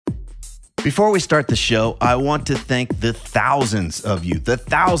Before we start the show, I want to thank the thousands of you,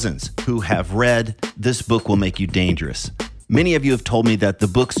 who have read This Book Will Make You Dangerous. Many of you have told me that the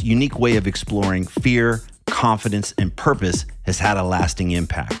book's unique way of exploring fear, confidence, and purpose has had a lasting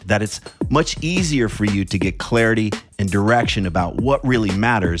impact, that it's much easier for you to get clarity and direction about what really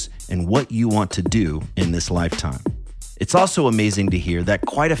matters and what you want to do in this lifetime. It's also amazing to hear that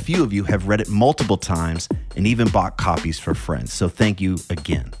quite a few of you have read it multiple times and even bought copies for friends, so thank you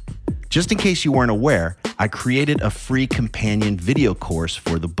again. Just in case you weren't aware, I created a free companion video course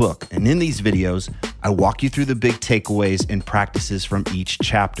for the book. And in these videos, I walk you through the big takeaways and practices from each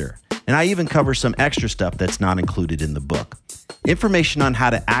chapter. And I even cover some extra stuff that's not included in the book. Information on how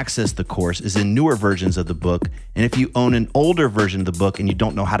to access the course is in newer versions of the book. And if you own an older version of the book and you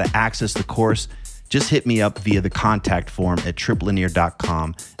don't know how to access the course, just hit me up via the contact form at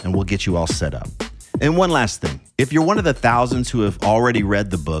tripplanier.com and we'll get you all set up. And one last thing, if you're one of the thousands who have already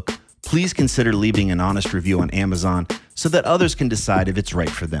read the book, please consider leaving an honest review on Amazon so that others can decide if it's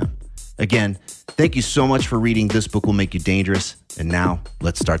right for them. Again, thank you so much for reading This Book Will Make You Dangerous. And now,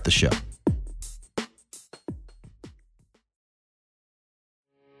 let's start the show.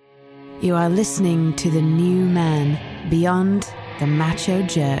 You are listening to the new man beyond the macho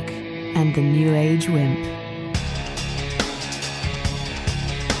jerk and the new age wimp.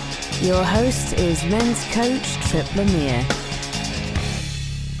 Your host is men's coach Tripp Lanier.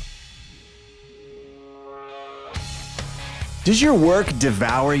 Does your work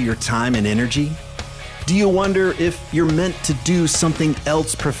devour your time and energy? Do you wonder if you're meant to do something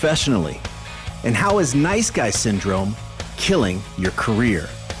else professionally? And how is nice guy syndrome killing your career?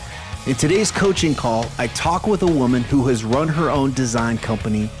 In today's coaching call, I talk with a woman who has run her own design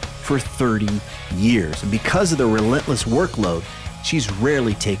company for 30 years. And because of the relentless workload, she's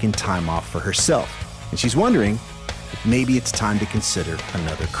rarely taken time off for herself. And she's wondering if maybe it's time to consider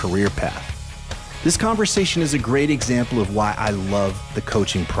another career path. This conversation is a great example of why I love the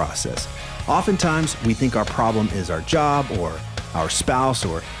coaching process. Oftentimes, we think our problem is our job or our spouse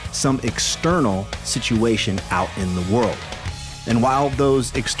or some external situation out in the world. And while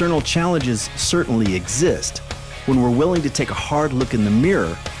those external challenges certainly exist, when we're willing to take a hard look in the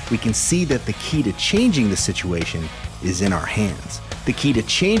mirror, we can see that the key to changing the situation is in our hands. The key to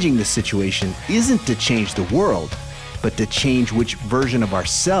changing the situation isn't to change the world, but to change which version of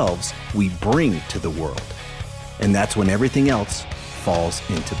ourselves we bring to the world. And that's when everything else falls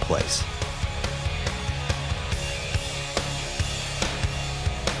into place.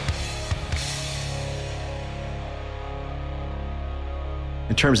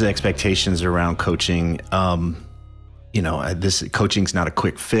 In terms of expectations around coaching, this coaching's not a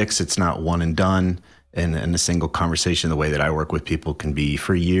quick fix. It's not one and done. And a single conversation, the way that I work with people can be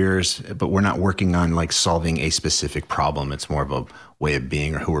for years, but we're not working on like solving a specific problem. It's more of a way of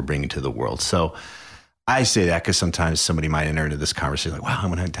being or who we're bringing to the world. So I say that because sometimes somebody might enter into this conversation like, wow, I'm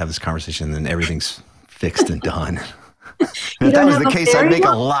going to have this conversation and then everything's fixed and done. If that was the case, I'd make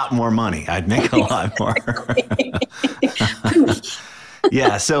a lot more money. I'd make a lot more.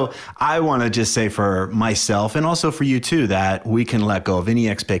 Yeah, so I want to just say for myself and also for you too, that we can let go of any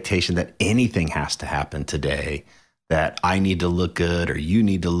expectation that anything has to happen today, that I need to look good or you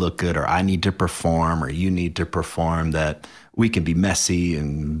need to look good or I need to perform or you need to perform, that we can be messy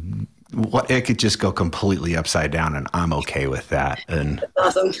and it could just go completely upside down and I'm okay with that. And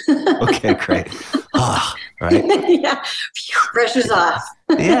that's awesome. Okay, great. Oh, right? Yeah, pressure's off.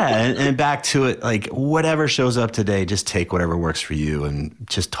 Yeah, and back to it, like whatever shows up today, just take whatever works for you and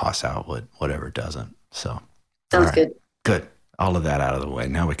just toss out whatever doesn't. So sounds right. good. Good. All of that out of the way.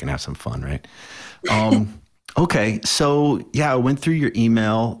 Now we can have some fun, right? Okay, so yeah, I went through your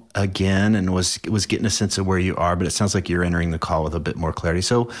email again and was getting a sense of where you are, but it sounds like you're entering the call with a bit more clarity.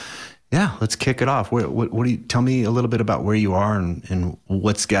 So yeah, let's kick it off. What do you tell me a little bit about where you are and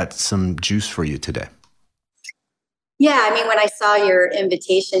what's got some juice for you today? Yeah, I mean, when I saw your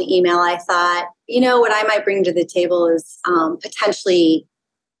invitation email, I thought, what I might bring to the table is potentially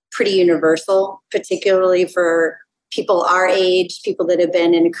pretty universal, particularly for people our age, people that have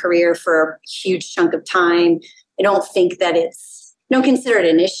been in a career for a huge chunk of time. I don't think that don't consider it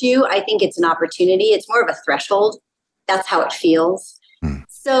an issue. I think it's an opportunity. It's more of a threshold. That's how it feels.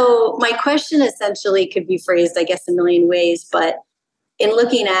 So my question essentially could be phrased, I guess, a million ways, but in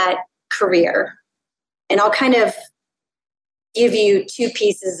looking at career, and I'll kind of give you two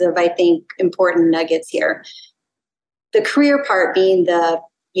pieces of, I think, important nuggets here. The career part being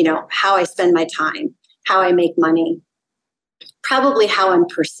how I spend my time, how I make money, probably how I'm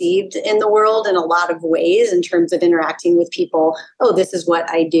perceived in the world in a lot of ways in terms of interacting with people. Oh, this is what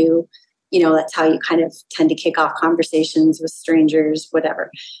I do. that's how you kind of tend to kick off conversations with strangers,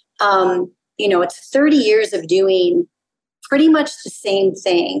 whatever. It's 30 years of doing pretty much the same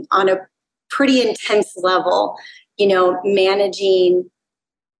thing on a pretty intense level, managing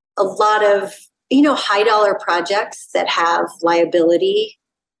a lot of, high dollar projects that have liability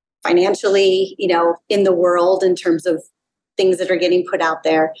financially, in the world in terms of things that are getting put out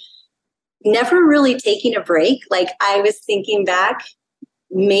there. Never really taking a break. Like, I was thinking back,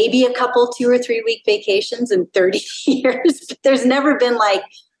 maybe a couple 2 or 3 week vacations in 30 years, but there's never been like,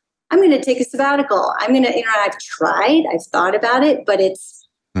 I'm going to take a sabbatical. I'm going to, I've tried, I've thought about it, but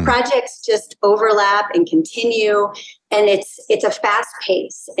projects just overlap and continue, and it's a fast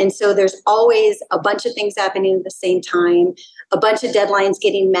pace. And so there's always a bunch of things happening at the same time, a bunch of deadlines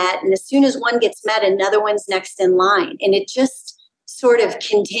getting met. And as soon as one gets met, another one's next in line. And it just sort of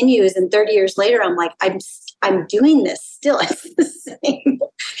continues. And 30 years later, I'm like, I'm doing this still. It's the same.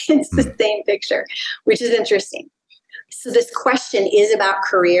 It's the same picture, which is interesting. So this question is about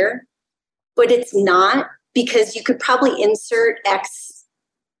career, but it's not, because you could probably insert X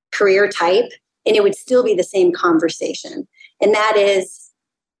career type and it would still be the same conversation. And that is,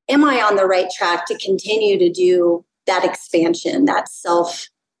 am I on the right track to continue to do that expansion, that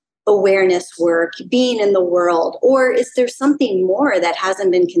self-awareness work, being in the world? Or is there something more that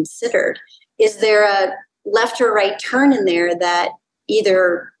hasn't been considered? Is there a left or right turn in there that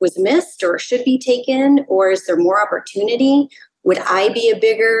either was missed or should be taken? Or is there more opportunity? Would I be a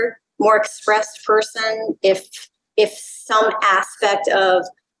bigger, more expressed person if some aspect of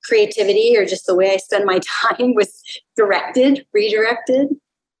creativity or just the way I spend my time was redirected?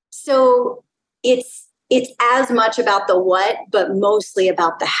 So it's as much about the what, but mostly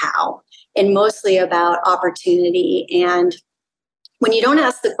about the how, and mostly about opportunity. And when you don't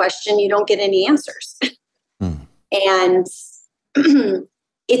ask the question, you don't get any answers. And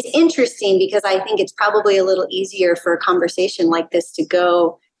it's interesting because I think it's probably a little easier for a conversation like this to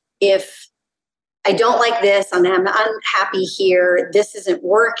go, if I don't like this, I'm unhappy here, this isn't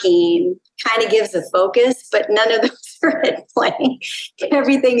working, kind of gives a focus, but none of those are at play.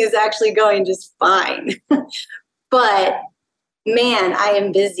 Everything is actually going just fine. But man, I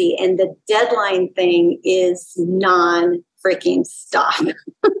am busy, and the deadline thing is non-freaking stop.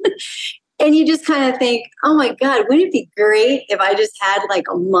 And you just kind of think, oh my God, wouldn't it be great if I just had like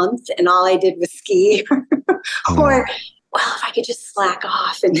a month and all I did was ski? Or, well, if I could just slack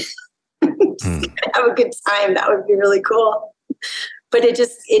off and have a good time, that would be really cool. But it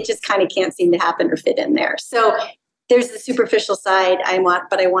just kind of can't seem to happen or fit in there. So there's the superficial side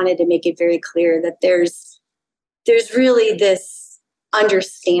but I wanted to make it very clear that there's really this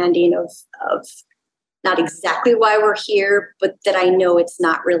understanding of not exactly why we're here, but that I know it's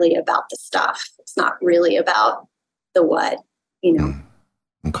not really about the stuff. It's not really about the what,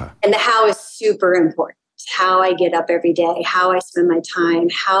 Okay. And the how is super important. How I get up every day, how I spend my time,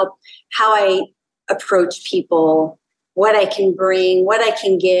 how I approach people, what I can bring, what I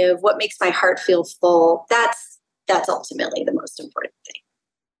can give, what makes my heart feel full. That's ultimately the most important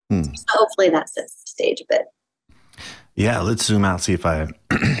thing. So hopefully that sets the stage a bit. Yeah, let's zoom out, see if I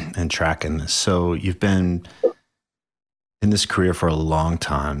am tracking this. So you've been in this career for a long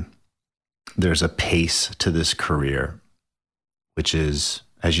time. There's a pace to this career, which is,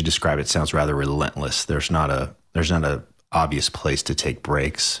 as you describe it, sounds rather relentless. There's not a obvious place to take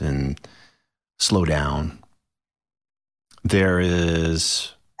breaks and slow down. There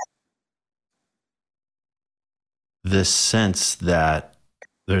is this sense that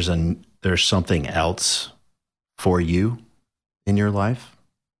there's something else for you in your life,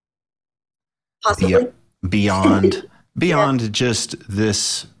 possibly beyond just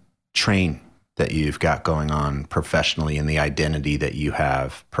this train that you've got going on professionally and the identity that you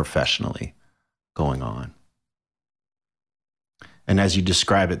have professionally going on. And as you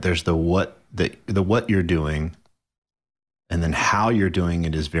describe it, there's the what you're doing, and then how you're doing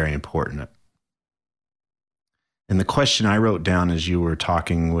it is very important. And the question I wrote down as you were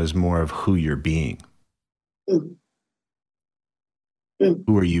talking was more of who you're being. Who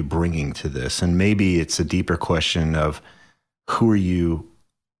are you bringing to this? And maybe it's a deeper question of who are you?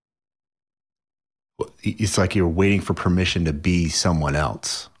 It's like you're waiting for permission to be someone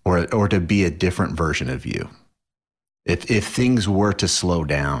else or to be a different version of you. If things were to slow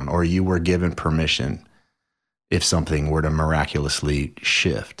down, or you were given permission, if something were to miraculously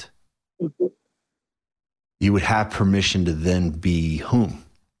shift, you would have permission to then be whom?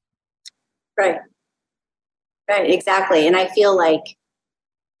 Right, exactly. And I feel like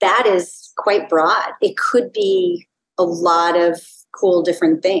that is quite broad. It could be a lot of cool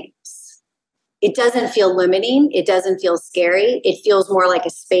different things. it doesn't feel limiting. It doesn't feel scary. It feels more like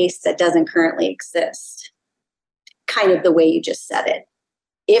a space that doesn't currently exist. Kind of the way you just said it.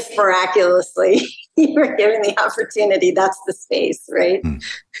 If miraculously you were given the opportunity, that's the space, right?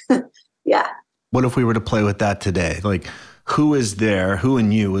 Yeah. What if we were to play with that today? Like, who is there, who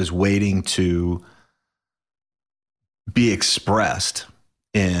in you is waiting to be expressed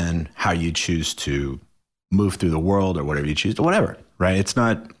in how you choose to move through the world or whatever you choose to, whatever, right? It's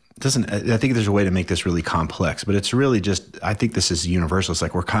not, it doesn't, I think there's a way to make this really complex, but it's really just, I think this is universal. It's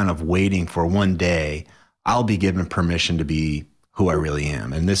like we're kind of waiting for one day I'll be given permission to be who I really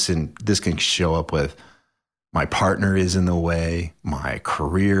am. And this can show up with my partner is in the way, my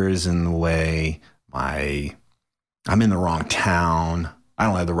career is in the way, I'm in the wrong town, I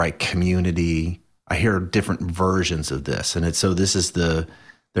don't have the right community. I hear different versions of this. And so there's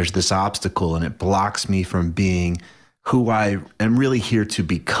this obstacle and it blocks me from being who I am really here to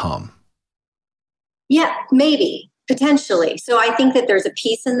become. Yeah, maybe, potentially. So I think that there's a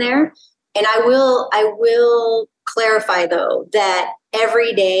piece in there. And I will clarify though, that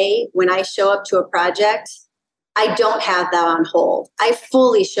every day when I show up to a project, I don't have that on hold. I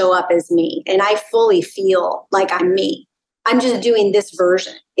fully show up as me and I fully feel like I'm me. I'm just doing this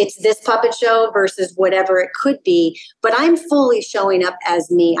version. It's this puppet show versus whatever it could be, but I'm fully showing up as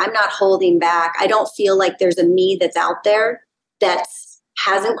me. I'm not holding back. I don't feel like there's a me that's out there that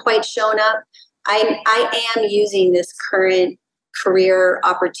hasn't quite shown up. I am using this current career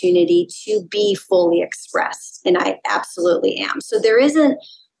opportunity to be fully expressed, and I absolutely am. So there isn't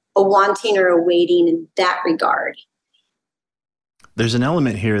a wanting or a waiting in that regard. There's an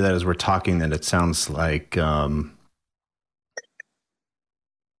element here that as we're talking that it sounds like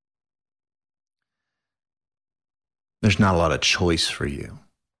there's not a lot of choice for you.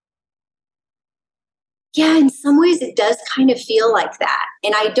 Yeah, in some ways it does kind of feel like that.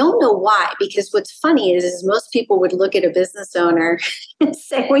 And I don't know why, because what's funny is most people would look at a business owner and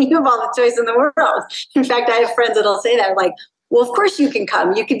say, well, you have all the choice in the world. In fact, I have friends that'll say that. I'm like, well, of course you can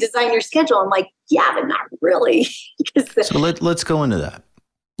come. You can design your schedule. I'm like, yeah, but not really. So let's go into that.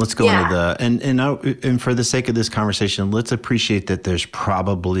 Let's go into the, and for the sake of this conversation, let's appreciate that there's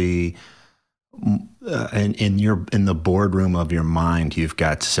probably in the boardroom of your mind, you've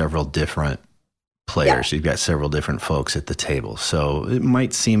got several different players. Yeah. You've got several different folks at the table. So it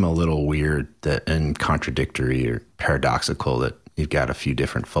might seem a little weird and contradictory or paradoxical that you've got a few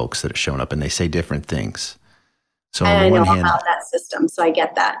different folks that are showing up and they say different things. So on the one hand, about that system, so I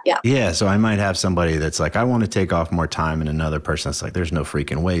get that. Yeah. Yeah. So I might have somebody that's like, I want to take off more time, and another person that's like, there's no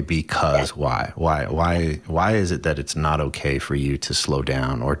freaking way, because why? Why is it that it's not okay for you to slow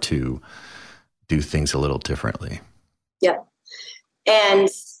down or to do things a little differently? Yep. And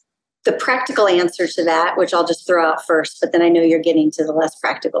the practical answer to that, which I'll just throw out first, but then I know you're getting to the less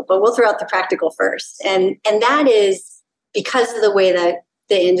practical, but we'll throw out the practical first. And that is because of the way that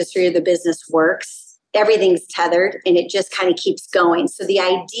the industry or the business works, everything's tethered and it just kind of keeps going. So the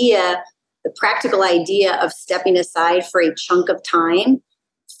practical idea of stepping aside for a chunk of time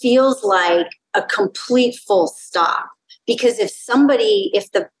feels like a complete full stop. Because if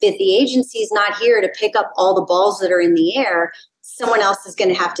the agency's not here to pick up all the balls that are in the air, someone else is going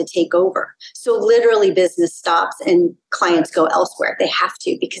to have to take over. So literally business stops and clients go elsewhere. They have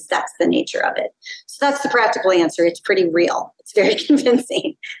to, because that's the nature of it. So that's the practical answer. It's pretty real. It's very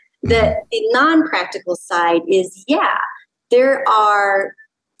convincing. The non-practical side is, there are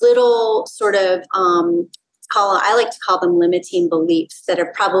little sort of, I like to call them limiting beliefs that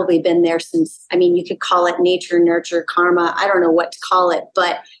have probably been there since, you could call it nature, nurture, karma. I don't know what to call it,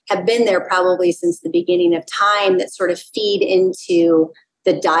 but have been there probably since the beginning of time that sort of feed into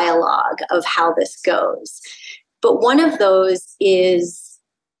the dialogue of how this goes. But one of those is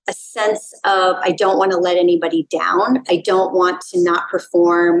a sense of, I don't want to let anybody down. I don't want to not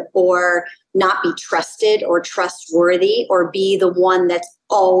perform or not be trusted or trustworthy or be the one that's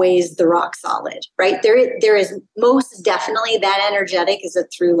always the rock solid, right? There is most definitely that energetic is a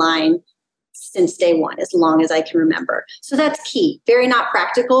through line since day one, as long as I can remember. So that's key. Very not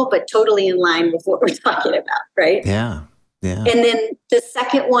practical, but totally in line with what we're talking about, right? Yeah. Yeah. And then the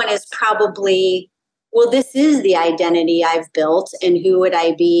second one is probably, well, this is the identity I've built, and who would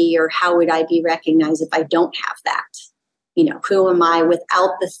I be or how would I be recognized if I don't have that? Who am I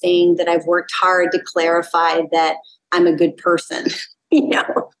without the thing that I've worked hard to clarify that I'm a good person?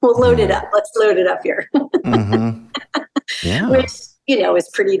 We'll load it up. Let's load it up here. Mm-hmm. Yeah. Which, is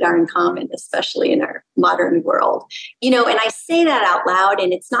pretty darn common, especially in our modern world. And I say that out loud,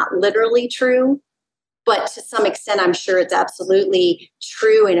 and it's not literally true, but to some extent, I'm sure it's absolutely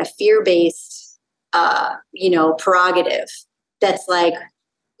true in a fear-based prerogative. That's like,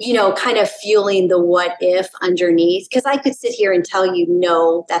 kind of fueling the what if underneath. Because I could sit here and tell you,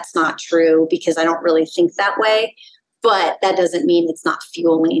 no, that's not true because I don't really think that way. But that doesn't mean it's not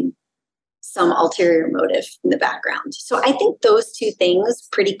fueling some ulterior motive in the background. So I think those two things,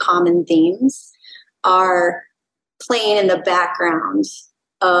 pretty common themes, are playing in the background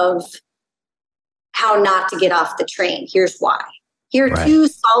of how not to get off the train. Here's why. Here are two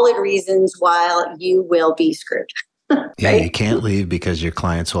solid reasons why you will be screwed. Yeah, you can't leave because your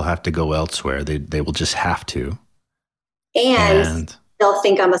clients will have to go elsewhere. They will just have to. And they'll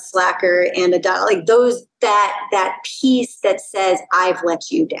think I'm a slacker and like that piece that says I've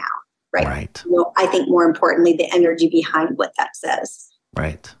let you down. Right. I think more importantly, the energy behind what that says.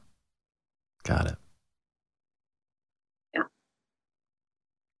 Right. Got it. Yeah.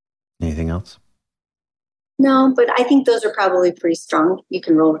 Anything else? No, but I think those are probably pretty strong. You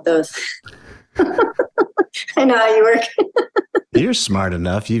can roll with those. I know how you work. You're smart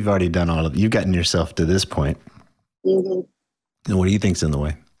enough. You've already done you've gotten yourself to this point. Mm-hmm. And what do you think's in the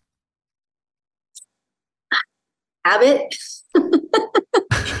way? Habit.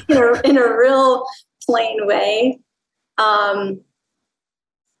 in a real plain way.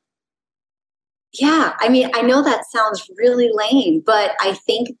 Yeah, I mean, I know that sounds really lame, but I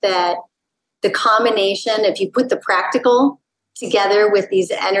think that the combination, if you put the practical together with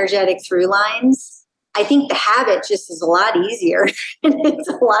these energetic through lines, I think the habit just is a lot easier and it's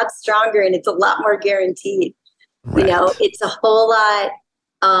a lot stronger and it's a lot more guaranteed. Right. It's a whole lot,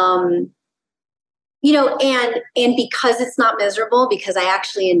 and because it's not miserable, because I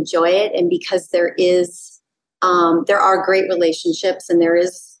actually enjoy it, and because there are great relationships and there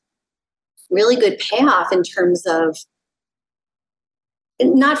is really good payoff in terms of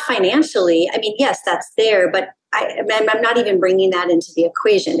not financially. I mean, yes, that's there, but I'm not even bringing that into the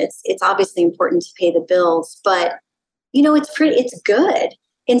equation. It's obviously important to pay the bills, but it's good.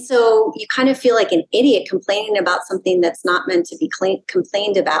 And so you kind of feel like an idiot complaining about something that's not meant to be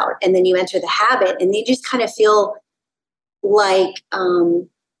complained about. And then you enter the habit and you just kind of feel like a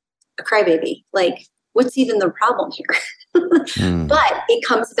crybaby. Like, what's even the problem here? But it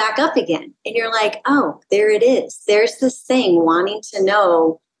comes back up again. And you're like, oh, there it is. There's this thing wanting to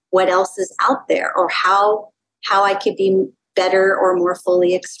know what else is out there or how I could be better or more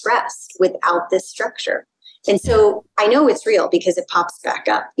fully expressed without this structure. And so I know it's real because it pops back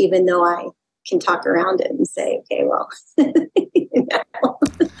up, even though I can talk around it and say, okay, well,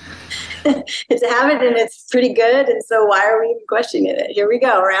 it's a habit and it's pretty good. And so why are we even questioning it? Here we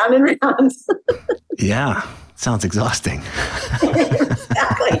go, round and round. Yeah, sounds exhausting.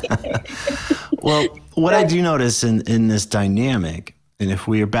 Exactly. Well, what I do notice in this dynamic, and if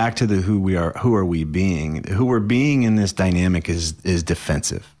we are back to the who we're being in this dynamic is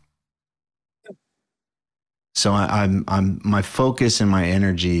defensive. So I'm my focus and my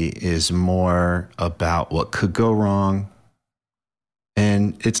energy is more about what could go wrong.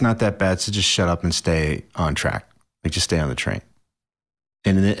 And it's not that bad, so just shut up and stay on track. Like just stay on the train.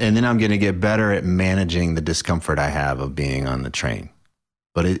 And then I'm going to get better at managing the discomfort I have of being on the train.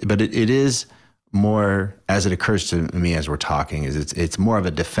 But it is more, as it occurs to me as we're talking, is it's more of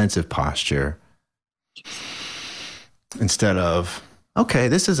a defensive posture instead of, okay,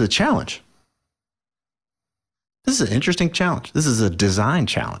 this is a challenge. This is an interesting challenge. This is a design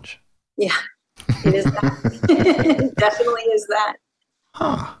challenge. Yeah, it is that. It definitely is that.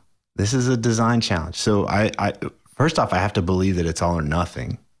 Huh. This is a design challenge. So I first off, I have to believe that it's all or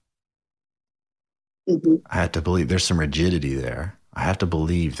nothing. Mm-hmm. I have to believe there's some rigidity there. I have to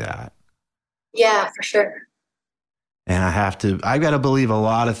believe that. Yeah, for sure. And I've got to believe a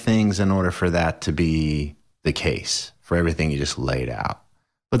lot of things in order for that to be the case, for everything you just laid out.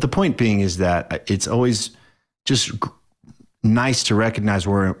 But the point being is that it's always just nice to recognize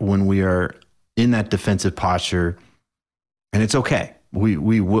when we are in that defensive posture, and it's okay. We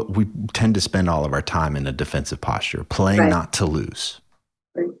tend to spend all of our time in a defensive posture, playing not to lose.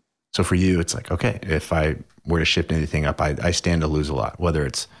 Right. So for you, it's like, okay, if I were to shift anything up, I stand to lose a lot, whether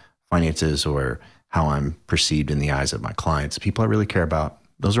it's finances or how I'm perceived in the eyes of my clients, people I really care about.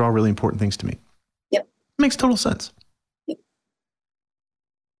 Those are all really important things to me. Yep. It makes total sense. Yep.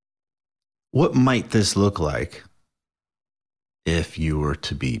 What might this look like if you were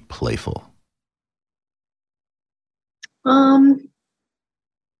to be playful?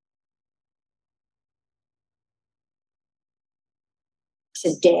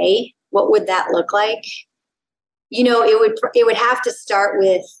 Today, what would that look like? It would have to start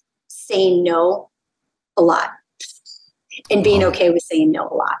with saying no a lot and being okay with saying no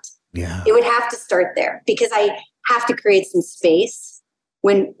a lot. Yeah. It would have to start there because I have to create some space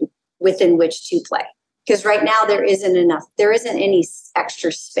within which to play. Because right now there isn't enough, there isn't any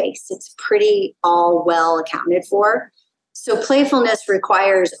extra space. It's pretty all well accounted for. So playfulness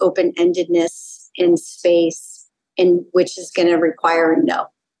requires open-endedness in space, and which is going to require a no.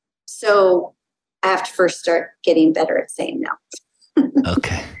 So I have to first start getting better at saying no.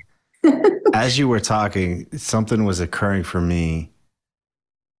 Okay. As you were talking, something was occurring for me.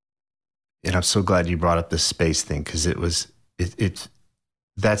 And I'm so glad you brought up the space thing, because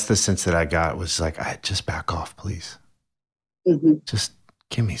that's the sense that I got, was like, I just back off, please. Mm-hmm. Just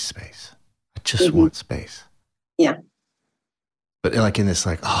give me space. I just want space. Yeah. But like in this,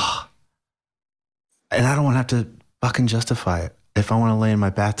 like, and I don't want to have to fucking justify it. If I want to lay in my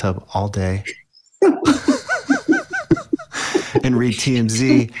bathtub all day and read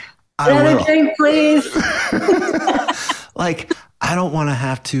TMZ, I will. Drink, please. Like, I don't want to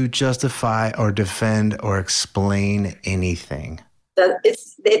have to justify or defend or explain anything.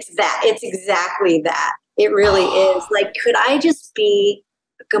 It's that. It's exactly that. It really is. Like, could I just be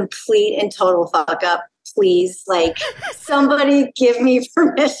a complete and total fuck up, please? Like, somebody give me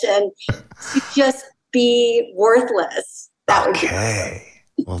permission to just be worthless. That would be awesome.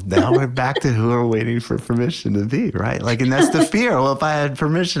 Well, now we're back to who are waiting for permission to be, right? Like, and that's the fear. Well, if I had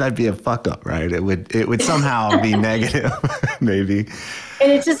permission, I'd be a fuck up, right? It would somehow be negative, maybe.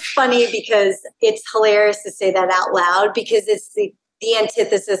 And it's just funny because it's hilarious to say that out loud, because it's the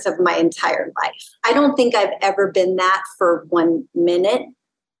antithesis of my entire life. I don't think I've ever been that for 1 minute,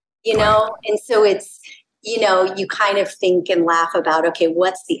 you know? Right. And so it's, you know, you kind of think and laugh about, okay,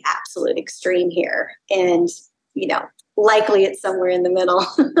 what's the absolute extreme here? And, you know, likely it's somewhere in the middle,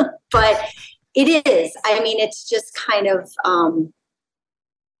 but it is. I mean, it's just kind of,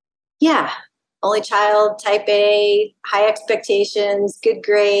 only child, type A, high expectations, good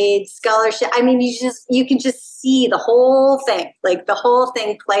grades, scholarship. I mean, you can just see the whole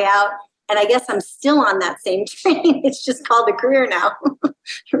thing play out. And I guess I'm still on that same train. It's just called a career now,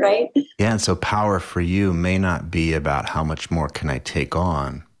 right? Yeah, and so power for you may not be about how much more can I take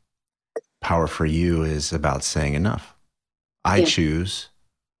on. Power for you is about saying enough. I choose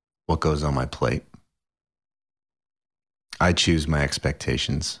what goes on my plate. I choose my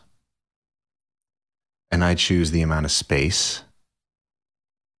expectations. And I choose the amount of space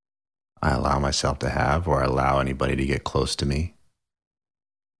I allow myself to have, or I allow anybody to get close to me.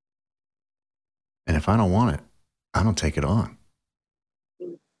 And if I don't want it, I don't take it on.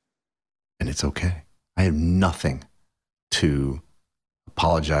 And it's okay. I have nothing to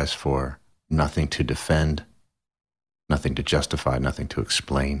apologize for, nothing to defend, nothing to justify, nothing to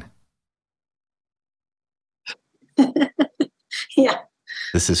explain. Yeah.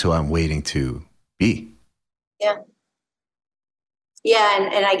 This is who I'm waiting to be. Yeah. Yeah.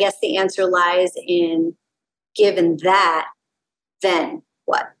 And I guess the answer lies in, given that, then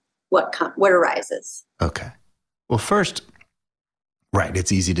what arises? Okay. Well, first, right.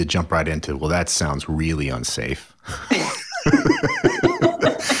 It's easy to jump right into, well, that sounds really unsafe.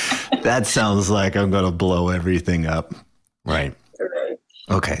 That sounds like I'm going to blow everything up. Right. Right.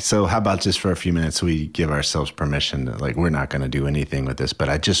 Okay. So how about just for a few minutes, we give ourselves permission to, like, we're not going to do anything with this, but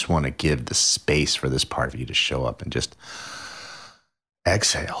I just want to give the space for this part of you to show up and just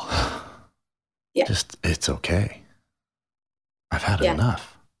exhale. Yeah. Just, it's okay. I've had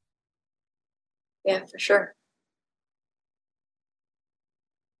enough. Yeah, for sure.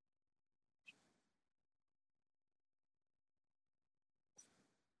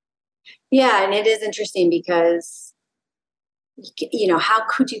 Yeah, and it is interesting because, you know, how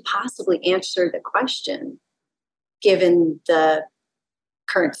could you possibly answer the question given the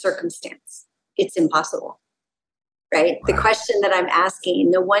current circumstance? It's impossible, right? The question that I'm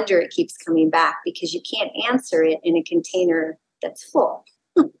asking, no wonder it keeps coming back, because you can't answer it in a container that's full.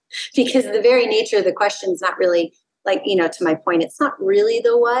 Because the very nature of the question is not really, like, you know, to my point, it's not really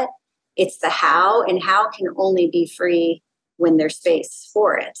the what, it's the how, and how can only be free when there's space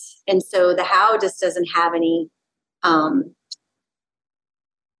for it. And so the how just doesn't have any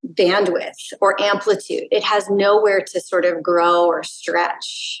bandwidth or amplitude. It has nowhere to sort of grow or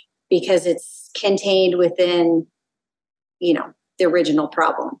stretch because it's contained within, you know, the original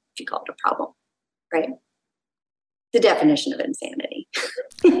problem, if you call it a problem, right? The definition of insanity.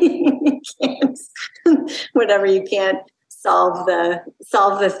 Whatever, you can't solve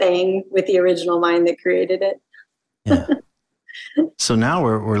the thing with the original mind that created it. Yeah. So now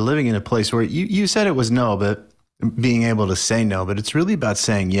we're living in a place where you said it was no, but being able to say no, but it's really about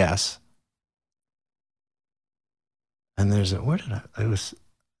saying yes. And there's it was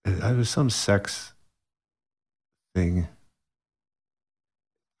some sex thing.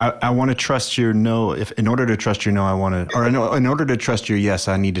 I want to trust your no. If in order to trust your no, in order to trust your yes,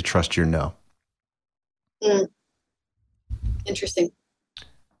 I need to trust your no. Mm, interesting.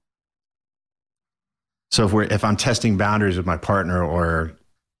 So if I'm testing boundaries with my partner or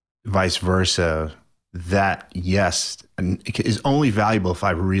vice versa, that yes is only valuable if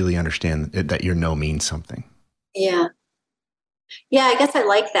I really understand that your no means something. Yeah. Yeah, I guess I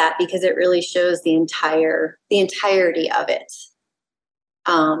like that because it really shows the entirety of it.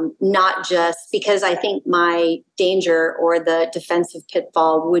 Not just because I think my danger or the defensive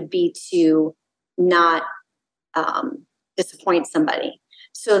pitfall would be to not disappoint somebody.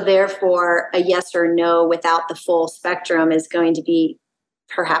 So therefore, a yes or no without the full spectrum is going to be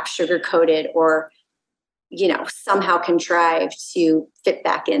perhaps sugar coated or, somehow contrived to fit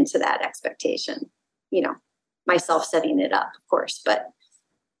back into that expectation. Myself setting it up, of course. But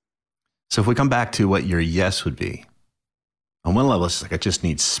so if we come back to what your yes would be, on one level, it's like I just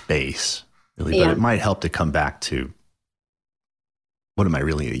need space, really, but it might help to come back to what am I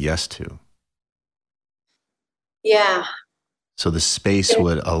really a yes to? Yeah. So the space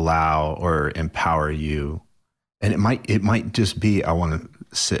would allow or empower you. And it might just be, I want to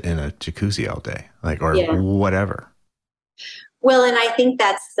sit in a jacuzzi all day, or whatever. Well, and I think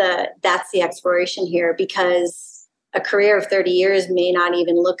that's the exploration here, because a career of 30 years may not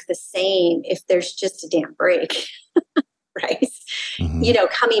even look the same if there's just a damn break, right? Mm-hmm.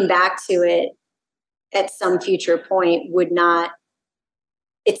 Coming back to it at some future point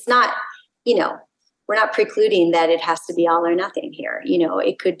it's not, we're not precluding that it has to be all or nothing here.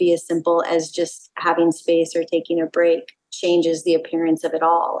 It could be as simple as just having space or taking a break changes the appearance of it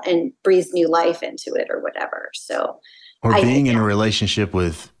all and breathes new life into it or whatever. So, or being in a relationship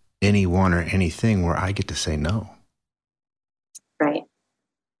with anyone or anything where I get to say no. Right.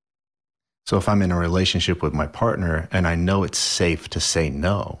 So if I'm in a relationship with my partner and I know it's safe to say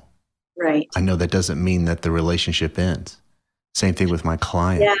no, right. I know that doesn't mean that the relationship ends. Same thing with my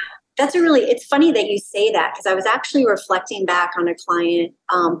client. Yeah. It's funny that you say that, because I was actually reflecting back on a client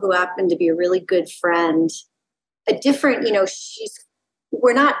who happened to be a really good friend, a different,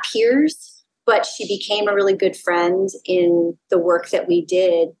 we're not peers, but she became a really good friend in the work that we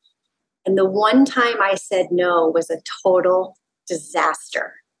did. And the one time I said no was a total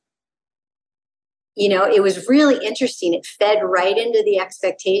disaster. It was really interesting. It fed right into the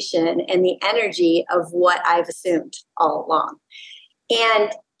expectation and the energy of what I've assumed all along.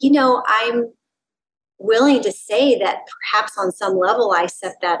 And, I'm willing to say that perhaps on some level I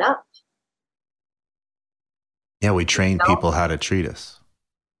set that up. Yeah, we train people how to treat us.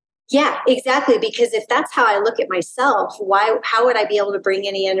 Yeah, exactly. Because if that's how I look at myself, how would I be able to bring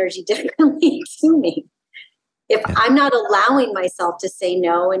any energy differently to me? If I'm not allowing myself to say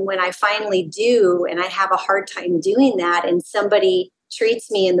no, and when I finally do, and I have a hard time doing that, and somebody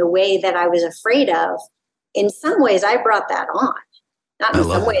treats me in the way that I was afraid of, in some ways I brought that on. Not in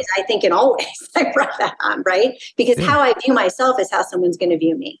some ways, I think in all ways I brought that on, right? Because how I view myself is how someone's going to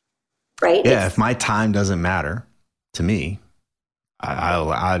view me, right? Yeah, if my time doesn't matter to me,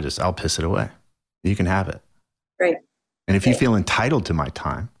 I'll piss it away. You can have it. Right. And if you feel entitled to my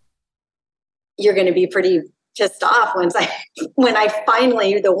time, you're going to be pretty pissed off when I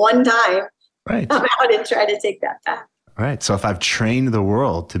finally, the one time, come out and try to take that back. Right. So if I've trained the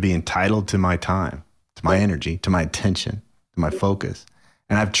world to be entitled to my time, to my energy, to my attention, to my focus,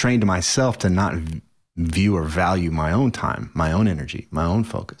 and I've trained myself to not view or value my own time, my own energy, my own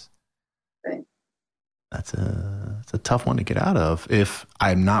focus. Right. That's a tough one to get out of if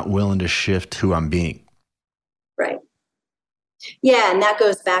I'm not willing to shift who I'm being. Right. Yeah. And that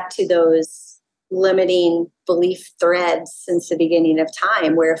goes back to those limiting belief threads since the beginning of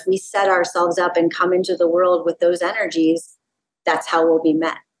time, where if we set ourselves up and come into the world with those energies, that's how we'll be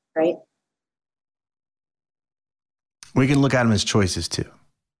met. Right. We can look at them as choices too.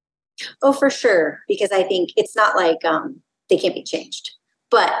 Oh, for sure. Because I think it's not like they can't be changed.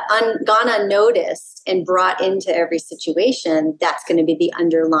 But gone unnoticed and brought into every situation, that's going to be the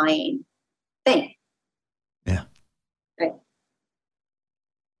underlying thing. Yeah. Right.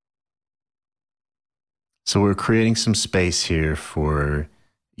 So we're creating some space here for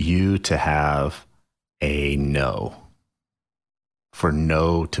you to have a no, for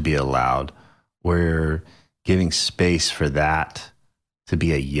no to be allowed. We're giving space for that to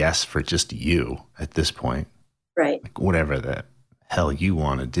be a yes for just you at this point. Right. Like whatever the hell you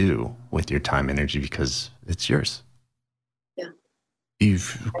want to do with your time, energy, because it's yours. Yeah.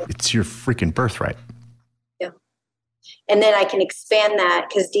 It's your freaking birthright. Yeah. And then I can expand that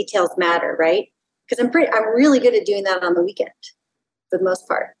because details matter, right? Because I'm really good at doing that on the weekend for the most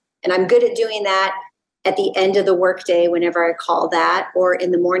part. And I'm good at doing that at the end of the workday whenever I call that, or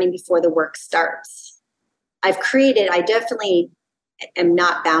in the morning before the work starts. I definitely am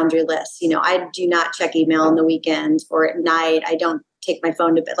not boundaryless. I do not check email on the weekends or at night. I don't take my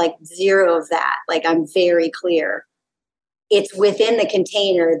phone to bed, like zero of that. Like I'm very clear. It's within the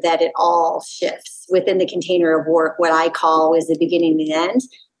container that it all shifts. Within the container of work, what I call is the beginning and the end.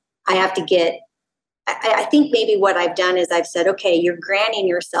 I have to get, I think maybe what I've done is I've said, okay, you're granting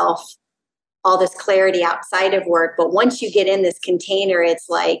yourself all this clarity outside of work. But once you get in this container, it's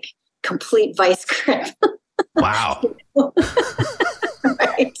like complete vice grip. Wow.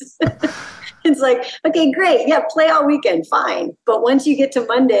 Right. It's like, okay, great. Yeah, play all weekend. Fine. But once you get to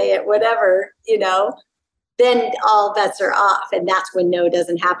Monday at whatever, then all bets are off. And that's when no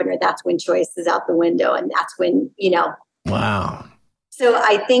doesn't happen, or that's when choice is out the window. And that's when, Wow. So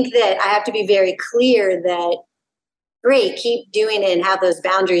I think that I have to be very clear that, great, keep doing it and have those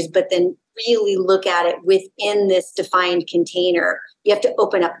boundaries, but then really look at it within this defined container. You have to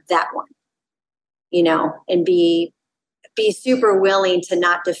open up that one, and be super willing to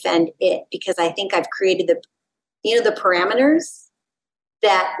not defend it, because I think I've created the parameters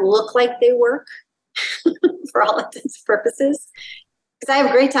that look like they work for all intents and purposes. Because I have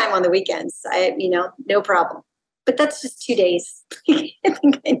a great time on the weekends. No problem. But that's just 2 days. I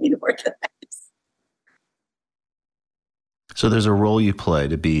think I need more than that. So there's a role you play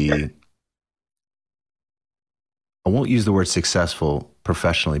to be, I won't use the word successful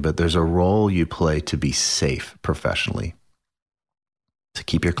professionally, but there's a role you play to be safe professionally, to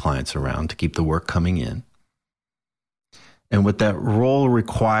keep your clients around, to keep the work coming in. And what that role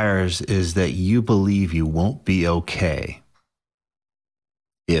requires is that you believe you won't be okay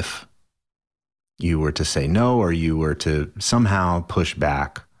if you were to say no, or you were to somehow push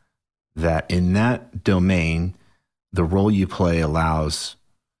back, that in that domain, the role you play allows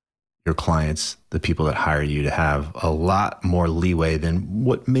your clients, the people that hire you, to have a lot more leeway than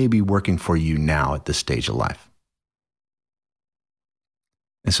what may be working for you now at this stage of life.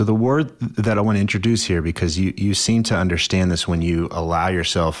 And so the word that I want to introduce here, because you seem to understand this when you allow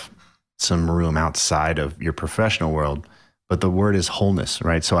yourself some room outside of your professional world, but the word is wholeness,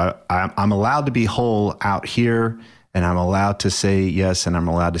 right? So I'm allowed to be whole out here, and I'm allowed to say yes, and I'm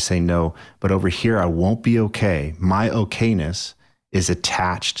allowed to say no, but over here I won't be okay. My okayness is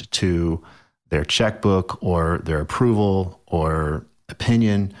attached to their checkbook or their approval or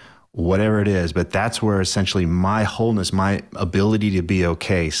opinion, whatever it is. But that's where essentially my wholeness, my ability to be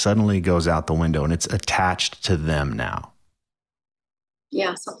okay, suddenly goes out the window, and it's attached to them now.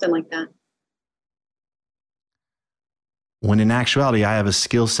 Yeah, something like that. When in actuality, I have a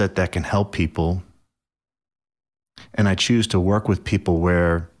skill set that can help people, and I choose to work with people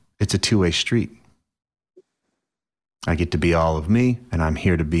where it's a two-way street. I get to be all of me, and I'm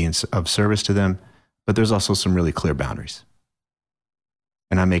here to be of service to them, but there's also some really clear boundaries.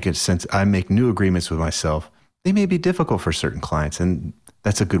 And I make new agreements with myself. They may be difficult for certain clients, and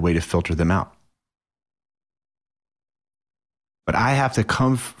that's a good way to filter them out. But I have to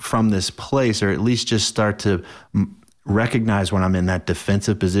come from this place, or at least just start to recognize when I'm in that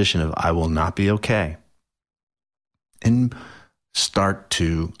defensive position of I will not be okay. And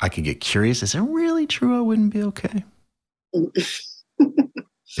I can get curious. Is it really true I wouldn't be okay?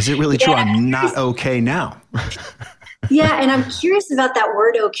 Is it really true I'm not okay now? Yeah, and I'm curious about that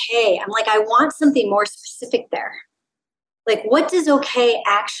word okay. I'm like, I want something more specific there. Like, what does okay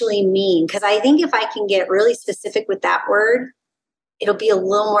actually mean? Because I think if I can get really specific with that word, it'll be a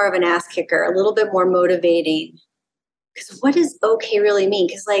little more of an ass kicker, a little bit more motivating. Because what does okay really mean?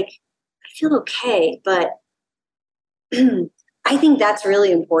 Because I feel okay, but I think that's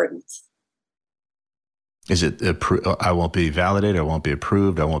really important. Is it I won't be validated, I won't be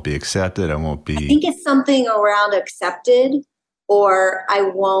approved, I won't be accepted, I won't be... I think it's something around accepted, or I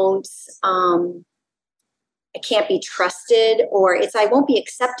won't, I can't be trusted, or it's I won't be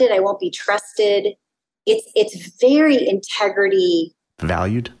accepted, I won't be trusted. It's very integrity.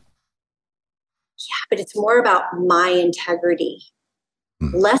 Valued? Yeah, but it's more about my integrity.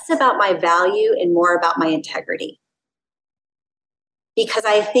 Less about my value and more about my integrity. Because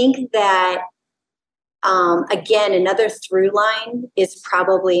I think that, again, another through line is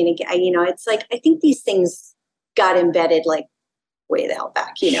probably, and again, it's like, I think these things got embedded like way the hell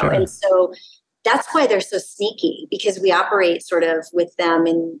back, Sure. And so that's why they're so sneaky, because we operate sort of with them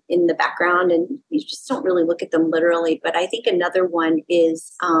in the background, and you just don't really look at them literally. But I think another one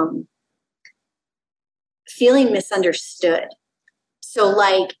is feeling misunderstood. So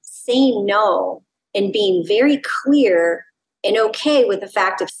saying no and being very clear and okay with the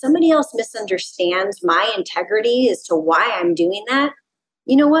fact if somebody else misunderstands my integrity as to why I'm doing that,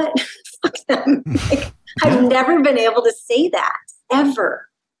 you know what? Fuck them. I've never been able to say that ever,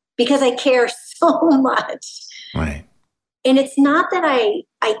 because I care so much. Right. And it's not that I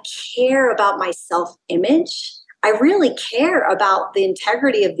care about my self-image. I really care about the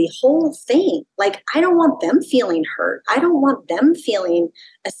integrity of the whole thing. Like, I don't want them feeling hurt. I don't want them feeling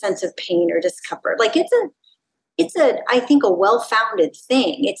a sense of pain or discomfort. Like, I think, a well-founded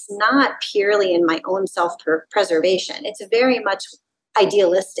thing. It's not purely in my own self-preservation. It's very much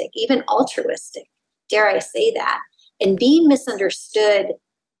idealistic, even altruistic, dare I say that. And being misunderstood,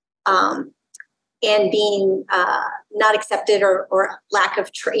 and being not accepted, or lack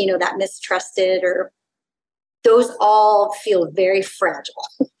of, that mistrusted, or those all feel very fragile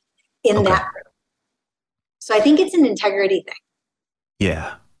in that room. So I think it's an integrity thing.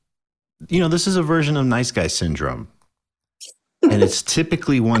 Yeah. This is a version of nice guy syndrome, and it's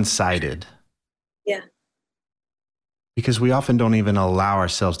typically one-sided. Yeah. Because we often don't even allow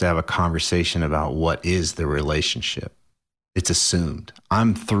ourselves to have a conversation about what is the relationship. It's assumed.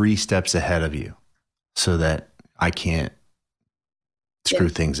 I'm 3 steps ahead of you so that I can't screw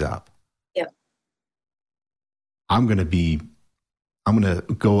things up. Yeah. I'm going to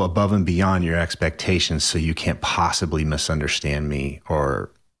go above and beyond your expectations so you can't possibly misunderstand me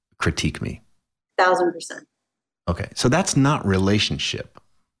or critique me. 1,000%. Okay. So that's not relationship.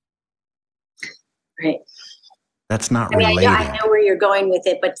 Right. That's not related. I know where you're going with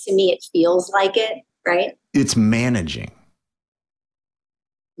it, but to me, it feels like it, right? It's managing.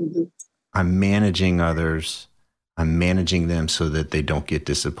 Mm-hmm. I'm managing others. I'm managing them so that they don't get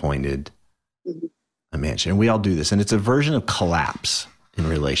disappointed. Mm-hmm. I'm managing. And we all do this. And it's a version of collapse in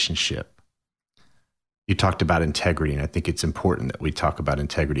relationship. You talked about integrity, and I think it's important that we talk about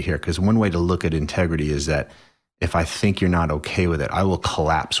integrity here, because one way to look at integrity is that if I think you're not okay with it, I will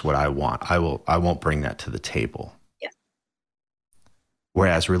collapse what I want. I won't bring that to the table. Yeah.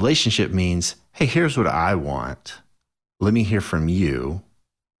 Whereas relationship means, hey, here's what I want. Let me hear from you.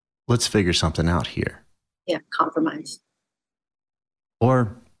 Let's figure something out here. Yeah, compromise.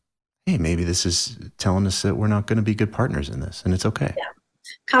 Or, hey, maybe this is telling us that we're not going to be good partners in this, and it's okay. Yeah.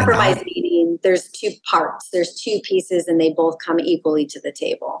 Compromise meaning there's 2 parts, there's 2 pieces, and they both come equally to the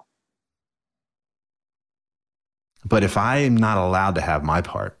table. But if I am not allowed to have my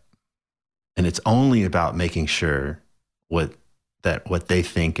part, and it's only about making sure what they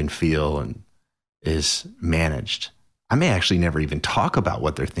think and feel and is managed, I may actually never even talk about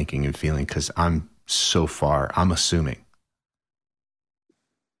what they're thinking and feeling because I'm assuming.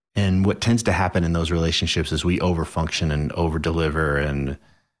 And what tends to happen in those relationships is we overfunction and over-deliver, and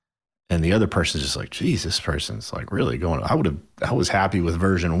the other person's just like, geez, this person's like really going. I was happy with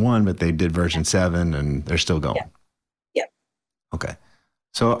version 1, but they did version 7 and they're still going. Yeah. Okay.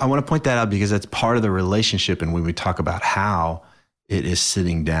 So I want to point that out because that's part of the relationship. And when we talk about how it is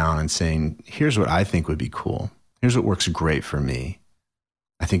sitting down and saying, here's what I think would be cool. Here's what works great for me.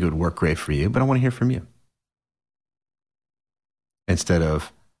 I think it would work great for you, but I want to hear from you. Instead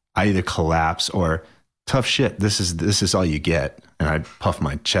of, I either collapse or tough shit. This is all you get. And I puff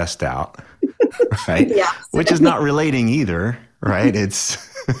my chest out, right? Yeah. Which is not relating either, right? It's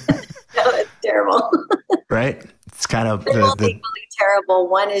No, it's terrible. Right? It's kind of equally terrible.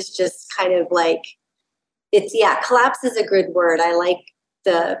 One is just kind of like, collapse is a good word. I like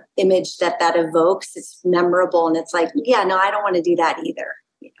the image that evokes. It's memorable, and it's like, yeah, no, I don't want to do that either.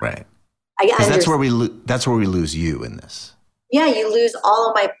 Right. Because that's where we lose you in this. Yeah, you lose all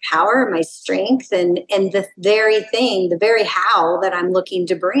of my power, my strength, and the very how that I'm looking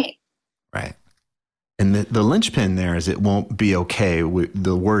to bring. Right. And the linchpin there is it won't be okay with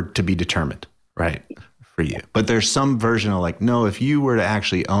the word to be determined, right, for you. But there's some version of like, no, if you were to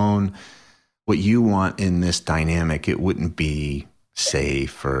actually own what you want in this dynamic, it wouldn't be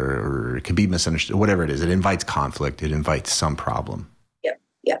safe or it could be misunderstood, whatever it is. It invites conflict. It invites some problem.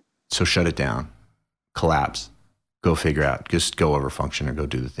 Yep. So shut it down, collapse. Go figure out, just go over function or go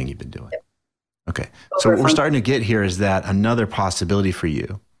do the thing you've been doing. Yep. Okay. So what we're starting to get here is that another possibility for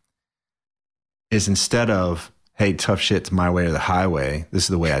you is instead of, hey, tough shit's my way or the highway, this is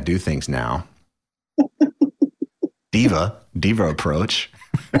the way I do things now. Diva approach.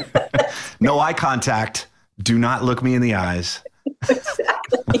 No eye contact. Do not look me in the eyes.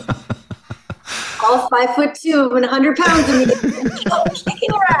 Exactly. All 5'2" and 100 pounds of me. Kicking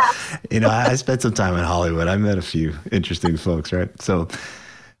your ass. I spent some time in Hollywood. I met a few interesting folks, right? So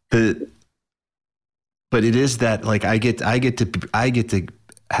but it is that like I get to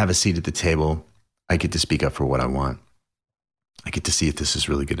have a seat at the table. I get to speak up for what I want. I get to see if this is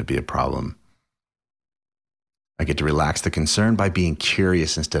really going to be a problem. I get to relax the concern by being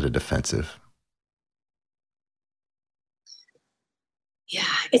curious instead of defensive. Yeah,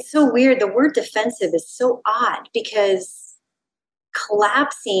 it's so weird. The word defensive is so odd because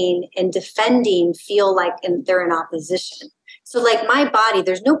collapsing and defending feel like they're in opposition. So like my body,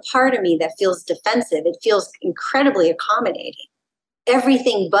 there's no part of me that feels defensive. It feels incredibly accommodating.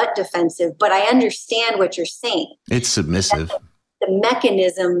 Everything but defensive, but I understand what you're saying. It's submissive. The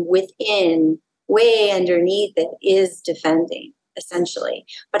mechanism within, way underneath it, is defending, essentially.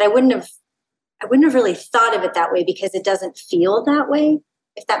 But I wouldn't have really thought of it that way because it doesn't feel that way,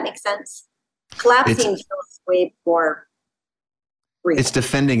 if that makes sense. Collapsing feels way more real. It's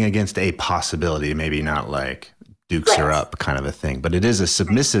defending against a possibility, maybe not like dukes are up kind of a thing, but it is a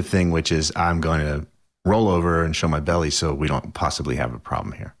submissive thing, which is I'm going to roll over and show my belly so we don't possibly have a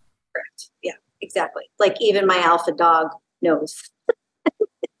problem here. Correct. Yeah, exactly. Like even my alpha dog knows.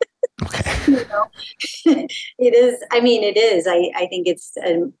 Okay. You know? It is. I mean, it is. I think it's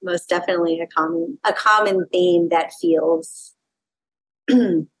most definitely a common theme that feels,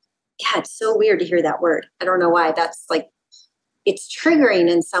 yeah, it's so weird to hear that word. I don't know why. That's like, it's triggering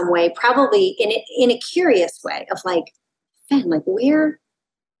in some way, probably in a curious way of like, man, like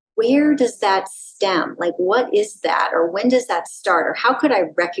where does that stem? Like, what is that? Or when does that start? Or how could I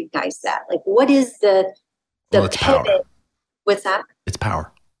recognize that? Like, what is the it's pivot? Power. What's that? It's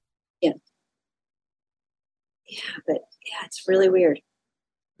power. Yeah. Yeah, but yeah, it's really weird.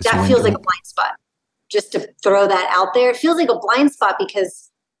 That feels like a blind spot. Just to throw that out there, it feels like a blind spot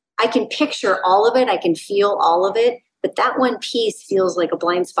because I can picture all of it. I can feel all of it. But that one piece feels like a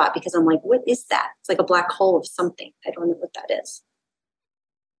blind spot because I'm like, what is that? It's like a black hole of something. I don't know what that is.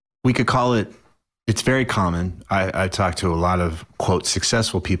 We could call it, it's very common. I talk to a lot of, quote,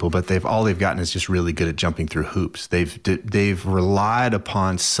 successful people, but they've gotten is just really good at jumping through hoops. They've relied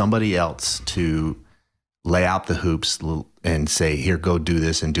upon somebody else to lay out the hoops and say, here, go do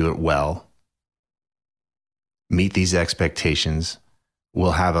this and do it well. Meet these expectations.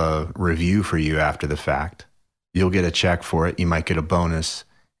 We'll have a review for you after the fact. You'll get a check for it. You might get a bonus,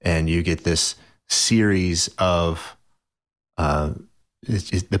 and you get this series of,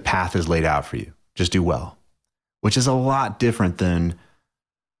 the path is laid out for you. Just do well, which is a lot different than,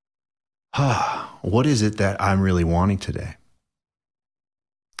 what is it that I'm really wanting today?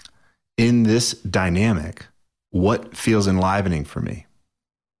 In this dynamic, what feels enlivening for me?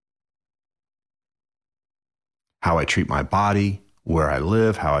 How I treat my body, where I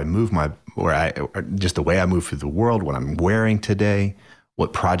live, how I move just the way I move through the world, what I'm wearing today,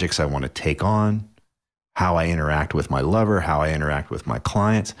 what projects I want to take on, how I interact with my lover, how I interact with my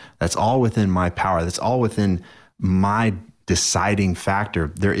clients. That's all within my power. That's all within my deciding factor.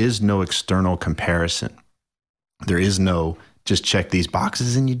 There is no external comparison. There is no just check these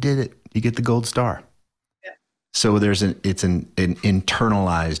boxes and you did it. You get the gold star. Yeah. So it's an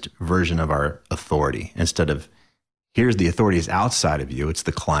internalized version of our authority. Instead of here's the authority is outside of you. It's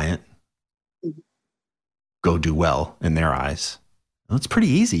the client. Mm-hmm. Go do well in their eyes. Well, it's pretty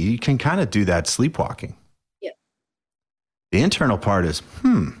easy. You can kind of do that sleepwalking. Yeah. The internal part is,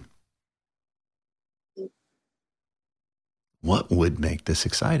 what would make this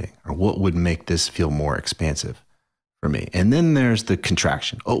exciting? Or what would make this feel more expansive for me? And then there's the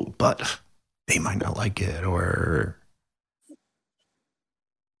contraction. Oh, but they might not like it, or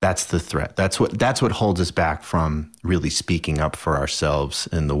that's the threat. That's what holds us back from really speaking up for ourselves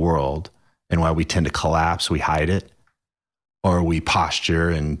in the world, and why we tend to collapse. We hide it, or we posture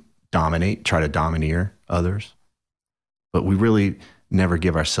and try to domineer others. But we really never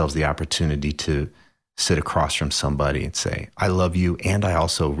give ourselves the opportunity to sit across from somebody and say, I love you, and I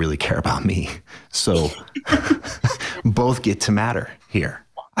also really care about me. So both get to matter here.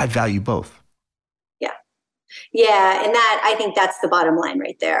 I value both. Yeah. Yeah. And I think that's the bottom line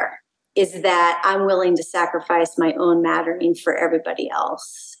right there, is that I'm willing to sacrifice my own mattering for everybody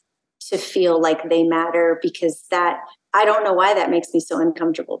else to feel like they matter, because I don't know why that makes me so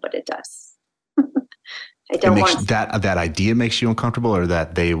uncomfortable, but it does. I don't want that idea makes you uncomfortable, or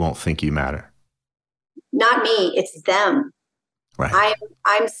that they won't think you matter? Not me, it's them. Right.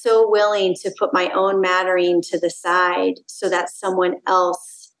 I'm so willing to put my own mattering to the side so that someone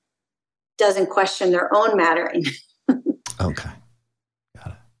else doesn't question their own mattering. Okay.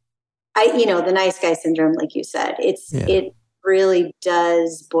 Got it. The nice guy syndrome, like you said, it really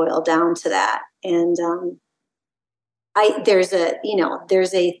does boil down to that. And there's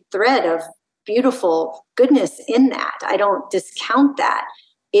a thread of beautiful goodness in that. I don't discount that.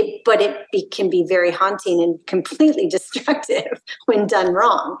 But it can be very haunting and completely destructive when done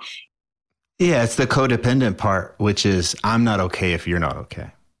wrong. Yeah, it's the codependent part, which is I'm not okay if you're not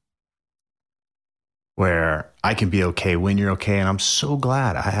okay. Where I can be okay when you're okay, and I'm so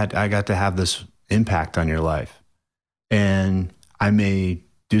glad I got to have this impact on your life. And I may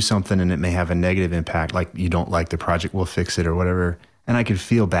do something and it may have a negative impact, like you don't like the project, we'll fix it or whatever. And I could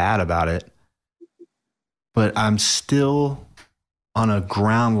feel bad about it, but I'm still on a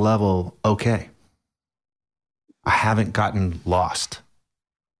ground level okay. I haven't gotten lost.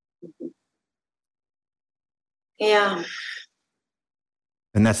 Yeah.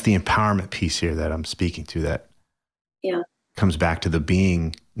 And that's the empowerment piece here that I'm speaking to, that comes back to the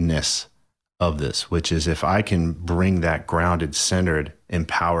beingness of this, which is if I can bring that grounded, centered,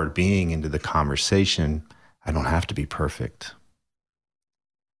 empowered being into the conversation, I don't have to be perfect.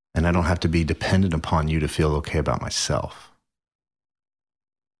 And I don't have to be dependent upon you to feel okay about myself.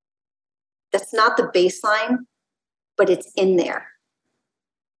 That's not the baseline, but it's in there.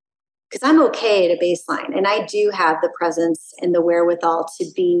 Because I'm okay at a baseline, and I do have the presence and the wherewithal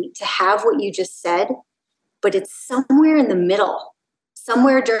to have what you just said, but it's somewhere in the middle,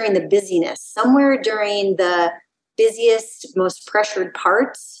 somewhere during the busyness, somewhere during the busiest, most pressured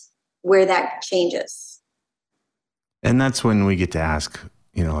parts where that changes. And that's when we get to ask,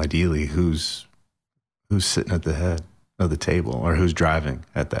 ideally, who's sitting at the head of the table or who's driving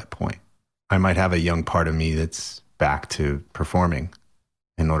at that point. I might have a young part of me that's back to performing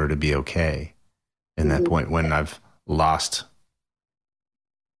in order to be okay in that point when I've lost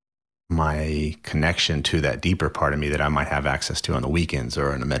my connection to that deeper part of me that I might have access to on the weekends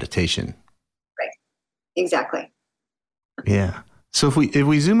or in a meditation. Right. Exactly. Yeah. So if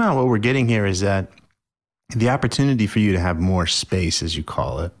we zoom out, what we're getting here is that the opportunity for you to have more space, as you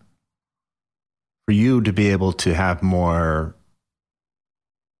call it, for you to be able to have more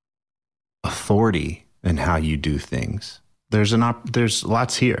authority in how you do things. There's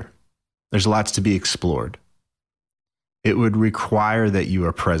lots here. There's lots to be explored. It would require that you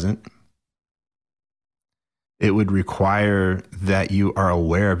are present. It would require that you are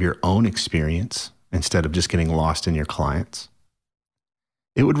aware of your own experience instead of just getting lost in your clients.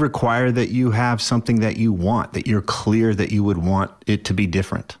 It would require that you have something that you want, that you're clear that you would want it to be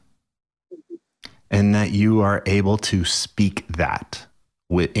different, and that you are able to speak that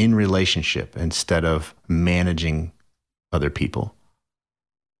in relationship instead of managing other people.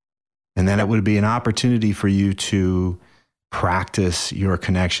 And then it would be an opportunity for you to practice your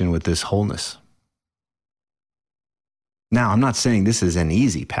connection with this wholeness. Now, I'm not saying this is an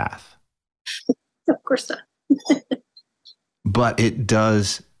easy path. Of course not. But it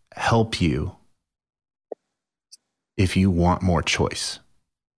does help you if you want more choice.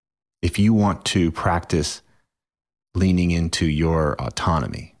 If you want to practice leaning into your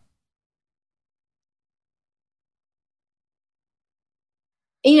autonomy.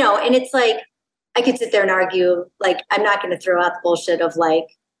 And it's like, I could sit there and argue, like, I'm not going to throw out the bullshit of like,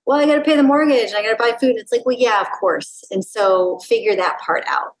 well, I got to pay the mortgage and I got to buy food. It's like, well, yeah, of course. And so figure that part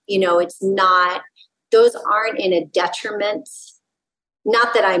out. It's not, those aren't in a detriment.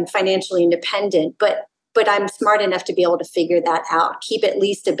 Not that I'm financially independent, but I'm smart enough to be able to figure that out, keep at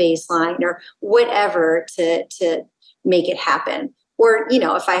least a baseline or whatever to make it happen. Or,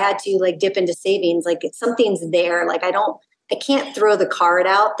 if I had to like dip into savings, like it's something's there. Like I can't throw the card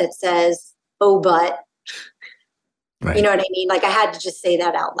out that says, oh, but, right. You know what I mean? Like I had to just say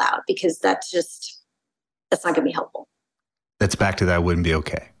that out loud because that's not going to be helpful. That's back to that wouldn't be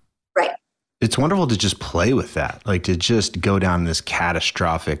okay. Right. It's wonderful to just play with that, like to just go down this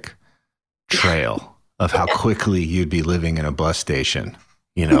catastrophic trail of how quickly you'd be living in a bus station,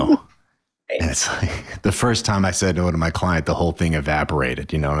 Right. And it's like the first time I said no to my client, the whole thing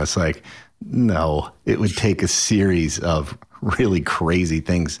evaporated, and it's like, no, it would take a series of really crazy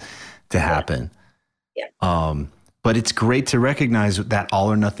things to happen. Yeah. But it's great to recognize that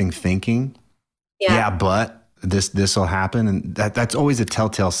all or nothing thinking. Yeah, but this will happen. And that's always a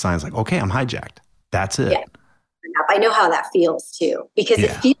telltale sign. It's like, okay, I'm hijacked. That's it. Yeah. I know how that feels too, because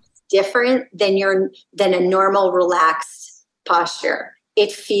it feels different than a normal relaxed posture.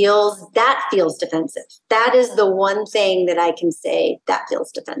 That feels defensive. That is the one thing that I can say that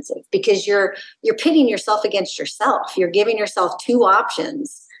feels defensive because you're pitting yourself against yourself. You're giving yourself two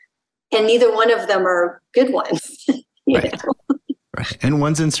options and neither one of them are good ones. Right. Right. And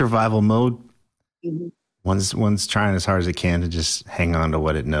one's in survival mode. Mm-hmm. One's trying as hard as it can to just hang on to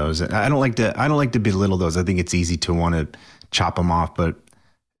what it knows. I don't like to belittle those. I think it's easy to want to chop them off, but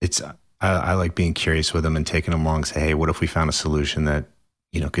I like being curious with them and taking them along and say, hey, what if we found a solution that,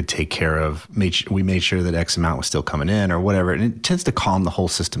 could take care of, we made sure that X amount was still coming in or whatever. And it tends to calm the whole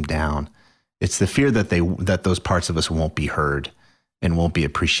system down. It's the fear that those parts of us won't be heard and won't be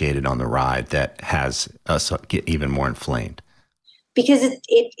appreciated on the ride that has us get even more inflamed. Because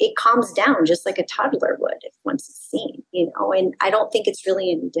it calms down just like a toddler would if once it's seen, and I don't think it's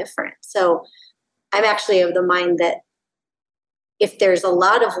really any different. So I'm actually of the mind that, if there's a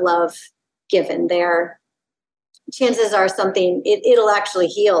lot of love given there, chances are it'll actually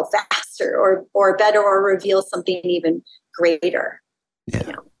heal faster or better, or reveal something even greater. Yeah.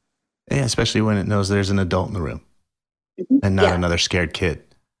 You know? Yeah, especially when it knows there's an adult in the room and not another scared kid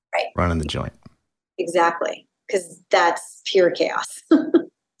running the joint. Exactly. Because that's pure chaos.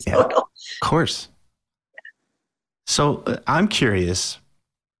 Yeah, of course. So I'm curious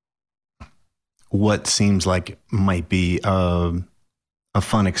what seems like might be a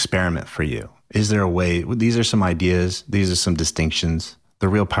fun experiment for you. Is there a way? These are some ideas. These are some distinctions. The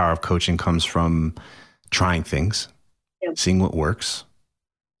real power of coaching comes from trying things, seeing what works,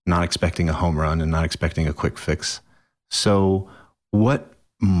 not expecting a home run and not expecting a quick fix. So what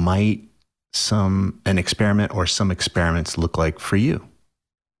might an experiment or some experiments look like for you?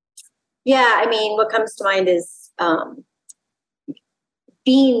 Yeah, I mean, what comes to mind is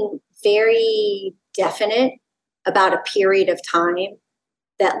being very definite about a period of time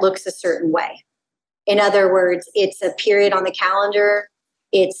that looks a certain way. In other words, it's a period on the calendar.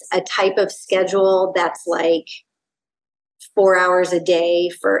 It's a type of schedule that's like 4 hours a day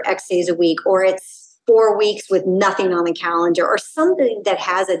for X days a week, or it's 4 weeks with nothing on the calendar, or something that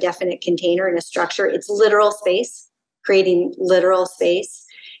has a definite container and a structure. It's literal space, creating literal space.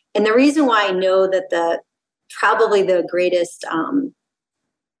 And the reason why I know that probably the greatest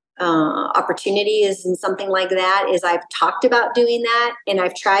opportunity is in something like that is I've talked about doing that and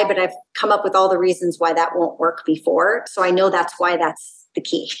I've tried, but I've come up with all the reasons why that won't work before. So I know that's why that's the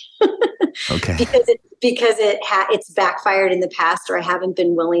key. Okay. because it's backfired in the past, or I haven't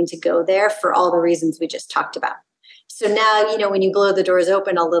been willing to go there for all the reasons we just talked about. So now, when you blow the doors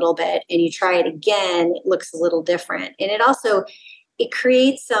open a little bit and you try it again, it looks a little different. And it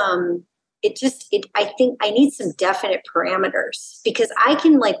creates I think I need some definite parameters, because I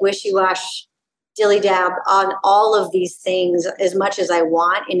can like wishy-wash, dilly-dab on all of these things as much as I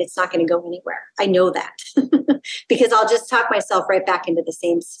want, and it's not going to go anywhere. I know that because I'll just talk myself right back into the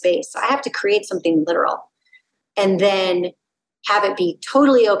same space. So I have to create something literal and then have it be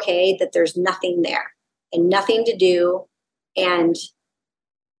totally okay that there's nothing there and nothing to do, and,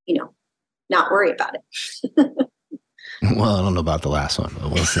 not worry about it. Well, I don't know about the last one,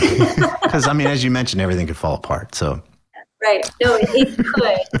 but we'll see. Because, as you mentioned, everything could fall apart. So, right. No, it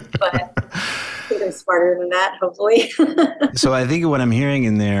could, but I think I'm smarter than that, hopefully. So I think what I'm hearing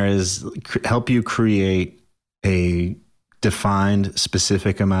in there is help you create a defined,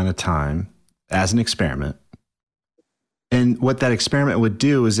 specific amount of time as an experiment. And what that experiment would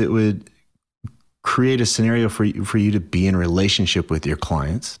do is it would create a scenario for you to be in relationship with your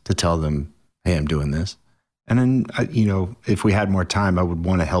clients, to tell them, hey, I'm doing this. And then, if we had more time, I would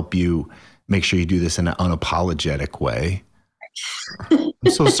want to help you make sure you do this in an unapologetic way. I'm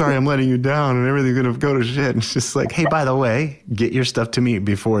so sorry I'm letting you down and everything's going to go to shit. And it's just like, hey, by the way, get your stuff to me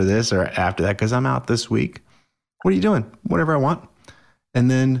before this or after that, because I'm out this week. What are you doing? Whatever I want. And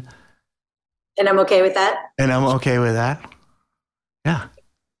I'm okay with that. And I'm okay with that. Yeah.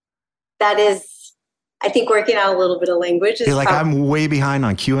 That is, I think, working out a little bit of language. I'm way behind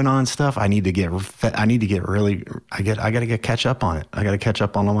on QAnon stuff. I got to catch up on it. I got to catch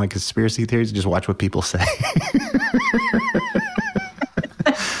up on all my conspiracy theories. Just watch what people say.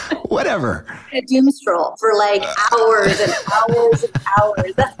 Whatever. A doom scroll for like hours and hours and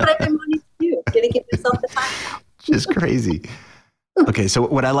hours. That's what I've been wanting to do. I'm going to give myself the time now. Just crazy. Okay. So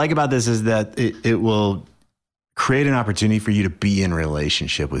what I like about this is that it will create an opportunity for you to be in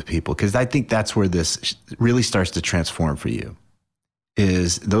relationship with people. Because I think that's where this really starts to transform for you,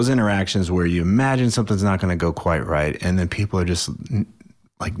 is those interactions where you imagine something's not going to go quite right. And then people are just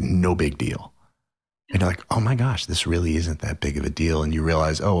like, no big deal. And you're like, oh my gosh, this really isn't that big of a deal. And you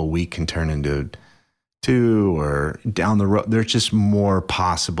realize, a week can turn into 2, or down the road. There's just more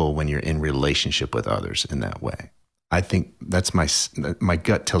possible when you're in relationship with others in that way. I think that's my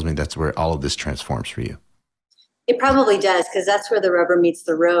gut tells me that's where all of this transforms for you. It probably does, because that's where the rubber meets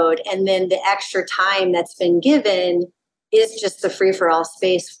the road. And then the extra time that's been given is just the free-for-all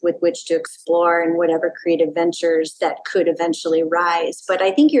space with which to explore and whatever creative ventures that could eventually rise. But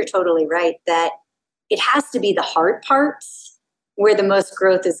I think you're totally right that it has to be the hard parts where the most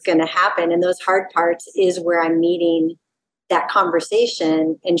growth is going to happen. And those hard parts is where I'm meeting that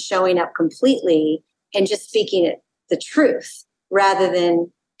conversation and showing up completely and just speaking the truth rather than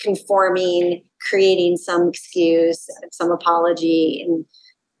conforming, creating some excuse, some apology, and,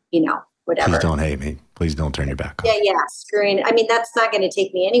 whatever. Please don't hate me. Please don't turn your back on me. Yeah. Screwing. That's not going to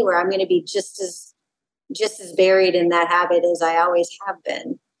take me anywhere. I'm going to be just as buried in that habit as I always have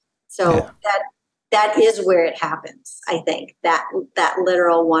been. So that is where it happens. I think that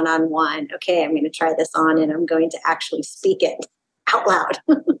literal one-on-one. Okay, I'm going to try this on and I'm going to actually speak it. out loud.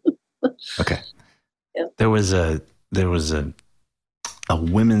 Okay. Yeah. There was a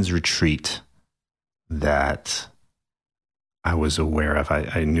women's retreat that I was aware of.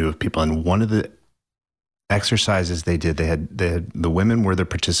 I knew of people, and one of the exercises they did, they had the women were the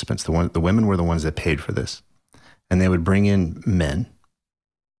participants. The women were the ones that paid for this, and they would bring in men,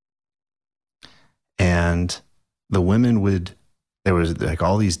 and the women would. There was like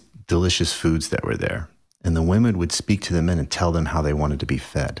all these delicious foods that were there, and the women would speak to the men and tell them how they wanted to be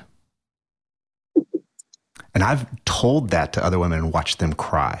fed. And I've told that to other women and watched them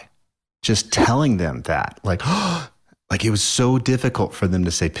cry, just telling them that, like, like it was so difficult for them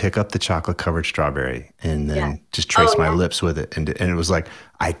to say, pick up the chocolate covered strawberry and then just trace my lips with it. And it was like,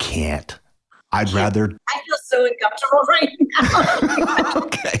 I can't. I'd rather. I feel so uncomfortable right now.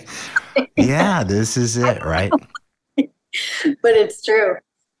 Okay. Yeah, this is it, right? But it's true.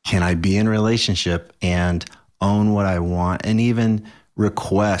 Can I be in a relationship and own what I want and even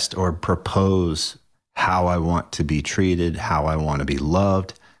request or propose how I want to be treated, how I want to be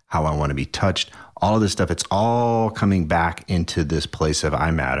loved, how I want to be touched, all of this stuff? It's all coming back into this place of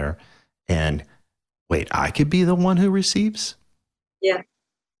I matter. And wait, I could be the one who receives? Yeah.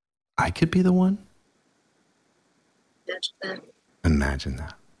 I could be the one? Imagine that. Imagine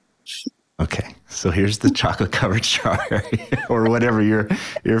that. Okay, so here's the chocolate covered strawberry or whatever your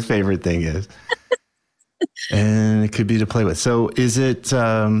favorite thing is. And it could be to play with. So is it,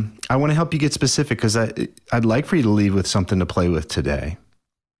 I want to help you get specific because I'd like for you to leave with something to play with today,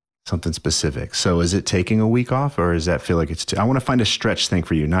 something specific. So is it taking a week off or does that feel like it's I want to find a stretch thing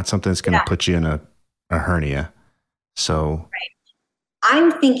for you, not something that's going to put you in a hernia. So. Right.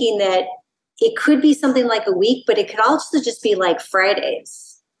 I'm thinking that it could be something like a week, but it could also just be like Fridays.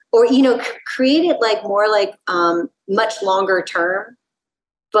 Or, create it like more like much longer term,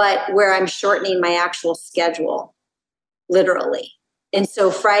 but where I'm shortening my actual schedule, literally. And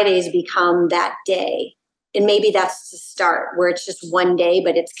so Fridays become that day. And maybe that's the start where it's just one day,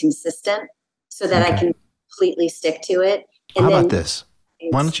 but it's consistent so that I can completely stick to it. And how about this?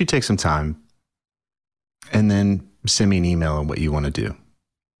 Why don't you take some time and then send me an email on what you want to do?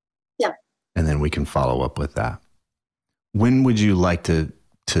 Yeah. And then we can follow up with that. When would you like to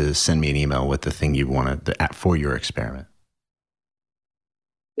send me an email with the thing you wanted for your experiment?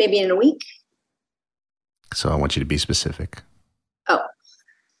 Maybe in a week. So I want you to be specific. Oh,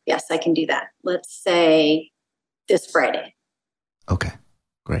 yes, I can do that. Let's say this Friday. Okay,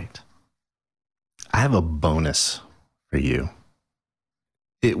 great. I have a bonus for you.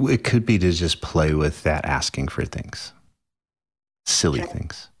 It could be to just play with that asking for things. Silly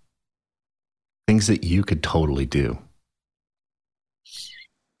things. Things that you could totally do.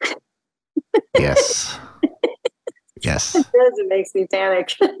 Yes. Yes. It does. It makes me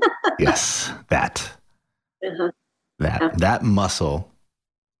panic. Yes. That. That muscle.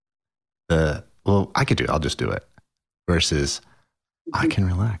 I could do it. I'll just do it. Versus I can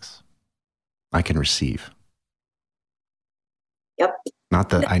relax. I can receive. Yep. Not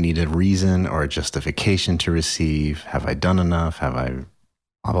that I need a reason or a justification to receive. Have I done enough? Have I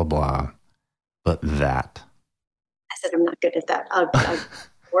blah, blah, blah. But that. I said I'm not good at that. I'll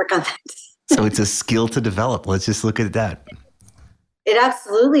work on that. So it's a skill to develop. Let's just look at that. It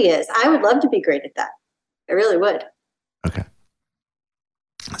absolutely is. I would love to be great at that. I really would. Okay.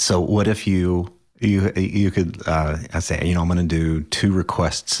 So what if you could I say, I'm going to do 2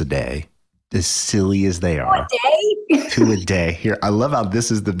 requests a day, as silly as they are. A day? 2 a day. Here, I love how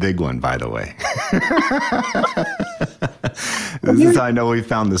this is the big one, by the way. This is how I know we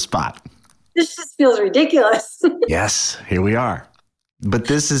found the spot. This just feels ridiculous. Yes, here we are.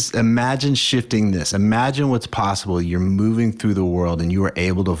 But imagine shifting this. Imagine what's possible. You're moving through the world and you are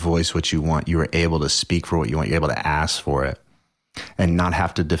able to voice what you want. You are able to speak for what you want. You're able to ask for it and not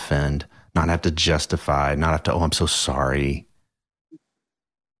have to defend, not have to justify, not have to, I'm so sorry.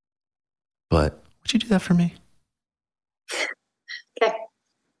 But would you do that for me? Okay.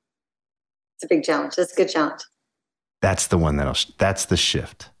 It's a big challenge. That's a good challenge. That's the one that's the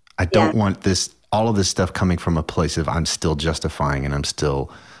shift. I don't want all of this stuff coming from a place of I'm still justifying and I'm still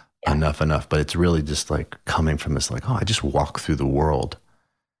enough. But it's really just like coming from this like, I just walk through the world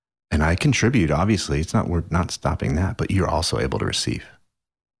and I contribute. Obviously, we're not stopping that, but you're also able to receive.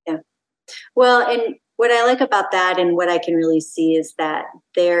 Yeah. Well, and what I like about that and what I can really see is that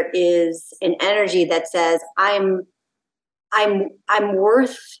there is an energy that says I'm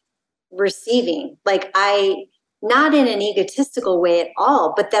worth receiving. Like not in an egotistical way at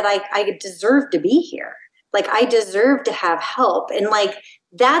all, but that I deserve to be here. Like I deserve to have help. And like,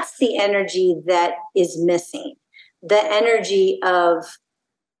 that's the energy that is missing. The energy of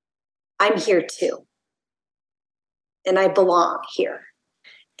I'm here too. and I belong here.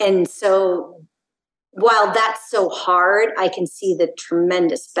 And so while that's so hard, I can see the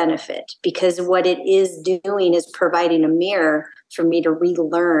tremendous benefit, because what it is doing is providing a mirror for me to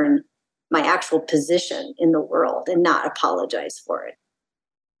relearn my actual position in the world and not apologize for it.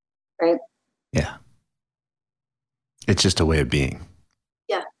 Right? Yeah. It's just a way of being.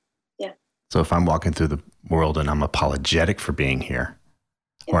 Yeah. Yeah. So if I'm walking through the world and I'm apologetic for being here,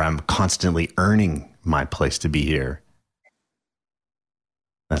 or I'm constantly earning my place to be here,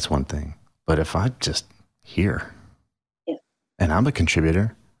 that's one thing. But if I'm just here and I'm a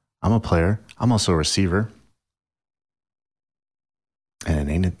contributor, I'm a player, I'm also a receiver,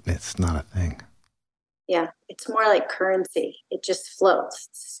 and it's not a thing. Yeah. It's more like currency. It just flows.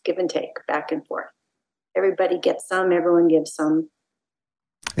 It's give and take, back and forth. Everybody gets some, everyone gives some.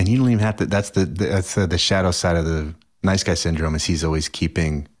 And you don't even have to, that's the shadow side of the nice guy syndrome, is he's always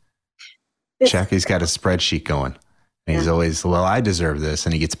keeping check. He's got a spreadsheet going. And he's always, well, I deserve this.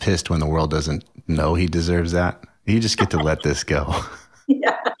 And he gets pissed when the world doesn't know he deserves that. You just get to let this go.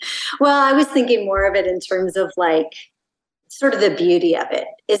 Yeah. Well, I was thinking more of it in terms of like sort of the beauty of it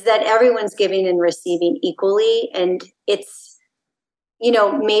is that everyone's giving and receiving equally. And it's,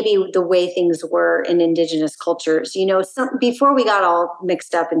 maybe the way things were in indigenous cultures, before we got all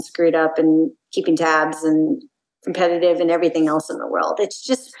mixed up and screwed up and keeping tabs and competitive and everything else in the world. It's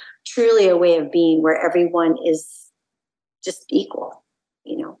just truly a way of being where everyone is just equal.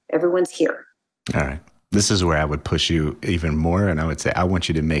 Everyone's here. All right. This is where I would push you even more. And I would say, I want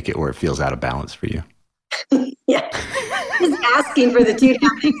you to make it where it feels out of balance for you. Yeah. Just asking for the 2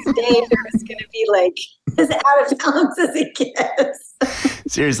 next day, it's going to be like as out of balance as it gets.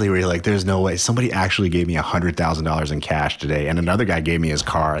 Seriously, where you're like, there's no way. Somebody actually gave me $100,000 in cash today, and another guy gave me his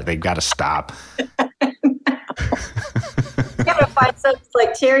car. They've got to stop. You got to find something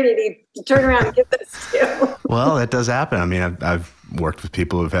like charity to turn around and give this to. Well, that does happen. I mean, I've worked with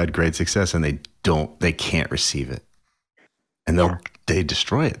people who've had great success, and they can't receive it, and they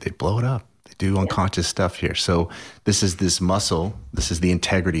destroy it. They blow it up. They do unconscious stuff here. So this is this muscle. This is the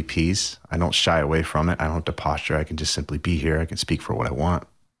integrity piece. I don't shy away from it. I don't have to posture. I can just simply be here. I can speak for what I want,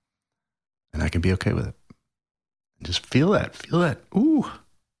 and I can be okay with it. And just feel that. Feel that. Ooh.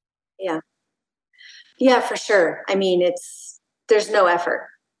 Yeah. Yeah, for sure. I mean, there's no effort.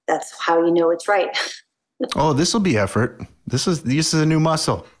 That's how you know it's right. Oh, this will be effort. This is a new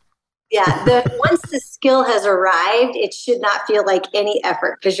muscle. Yeah. Once the skill has arrived, it should not feel like any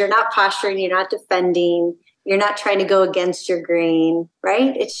effort, because you're not posturing, you're not defending, you're not trying to go against your grain,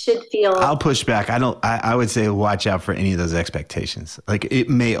 right? It should feel. I'll push back. I would say watch out for any of those expectations. Like, it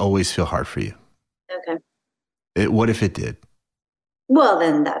may always feel hard for you. Okay. What if it did? Well,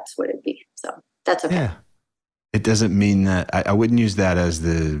 then that's what it'd be. So that's okay. Yeah. It doesn't mean that I wouldn't use that as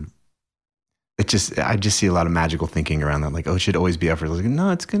I just see a lot of magical thinking around that. Like, oh, it should always be effortless. Like,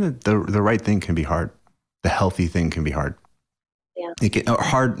 no, the right thing can be hard. The healthy thing can be hard. Yeah.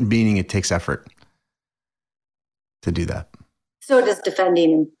 Hard meaning it takes effort to do that. So does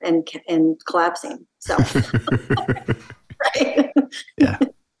defending and collapsing. So, right. Yeah.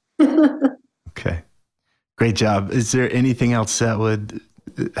 Okay. Great job. Is there anything else that would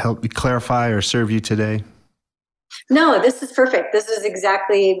help you clarify or serve you today? No, this is perfect. This is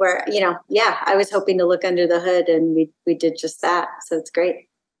exactly where, I was hoping to look under the hood, and we did just that. So it's great.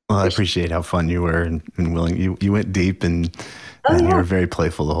 Well, I appreciate how fun you were and willing. You went deep and you were very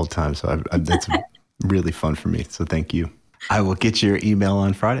playful the whole time. So that's really fun for me. So thank you. I will get your email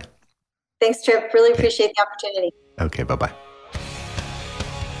on Friday. Thanks, Tripp. Really appreciate the opportunity. Okay, bye-bye.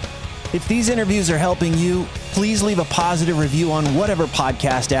 If these interviews are helping you, please leave a positive review on whatever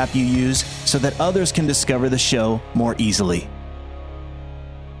podcast app you use so that others can discover the show more easily.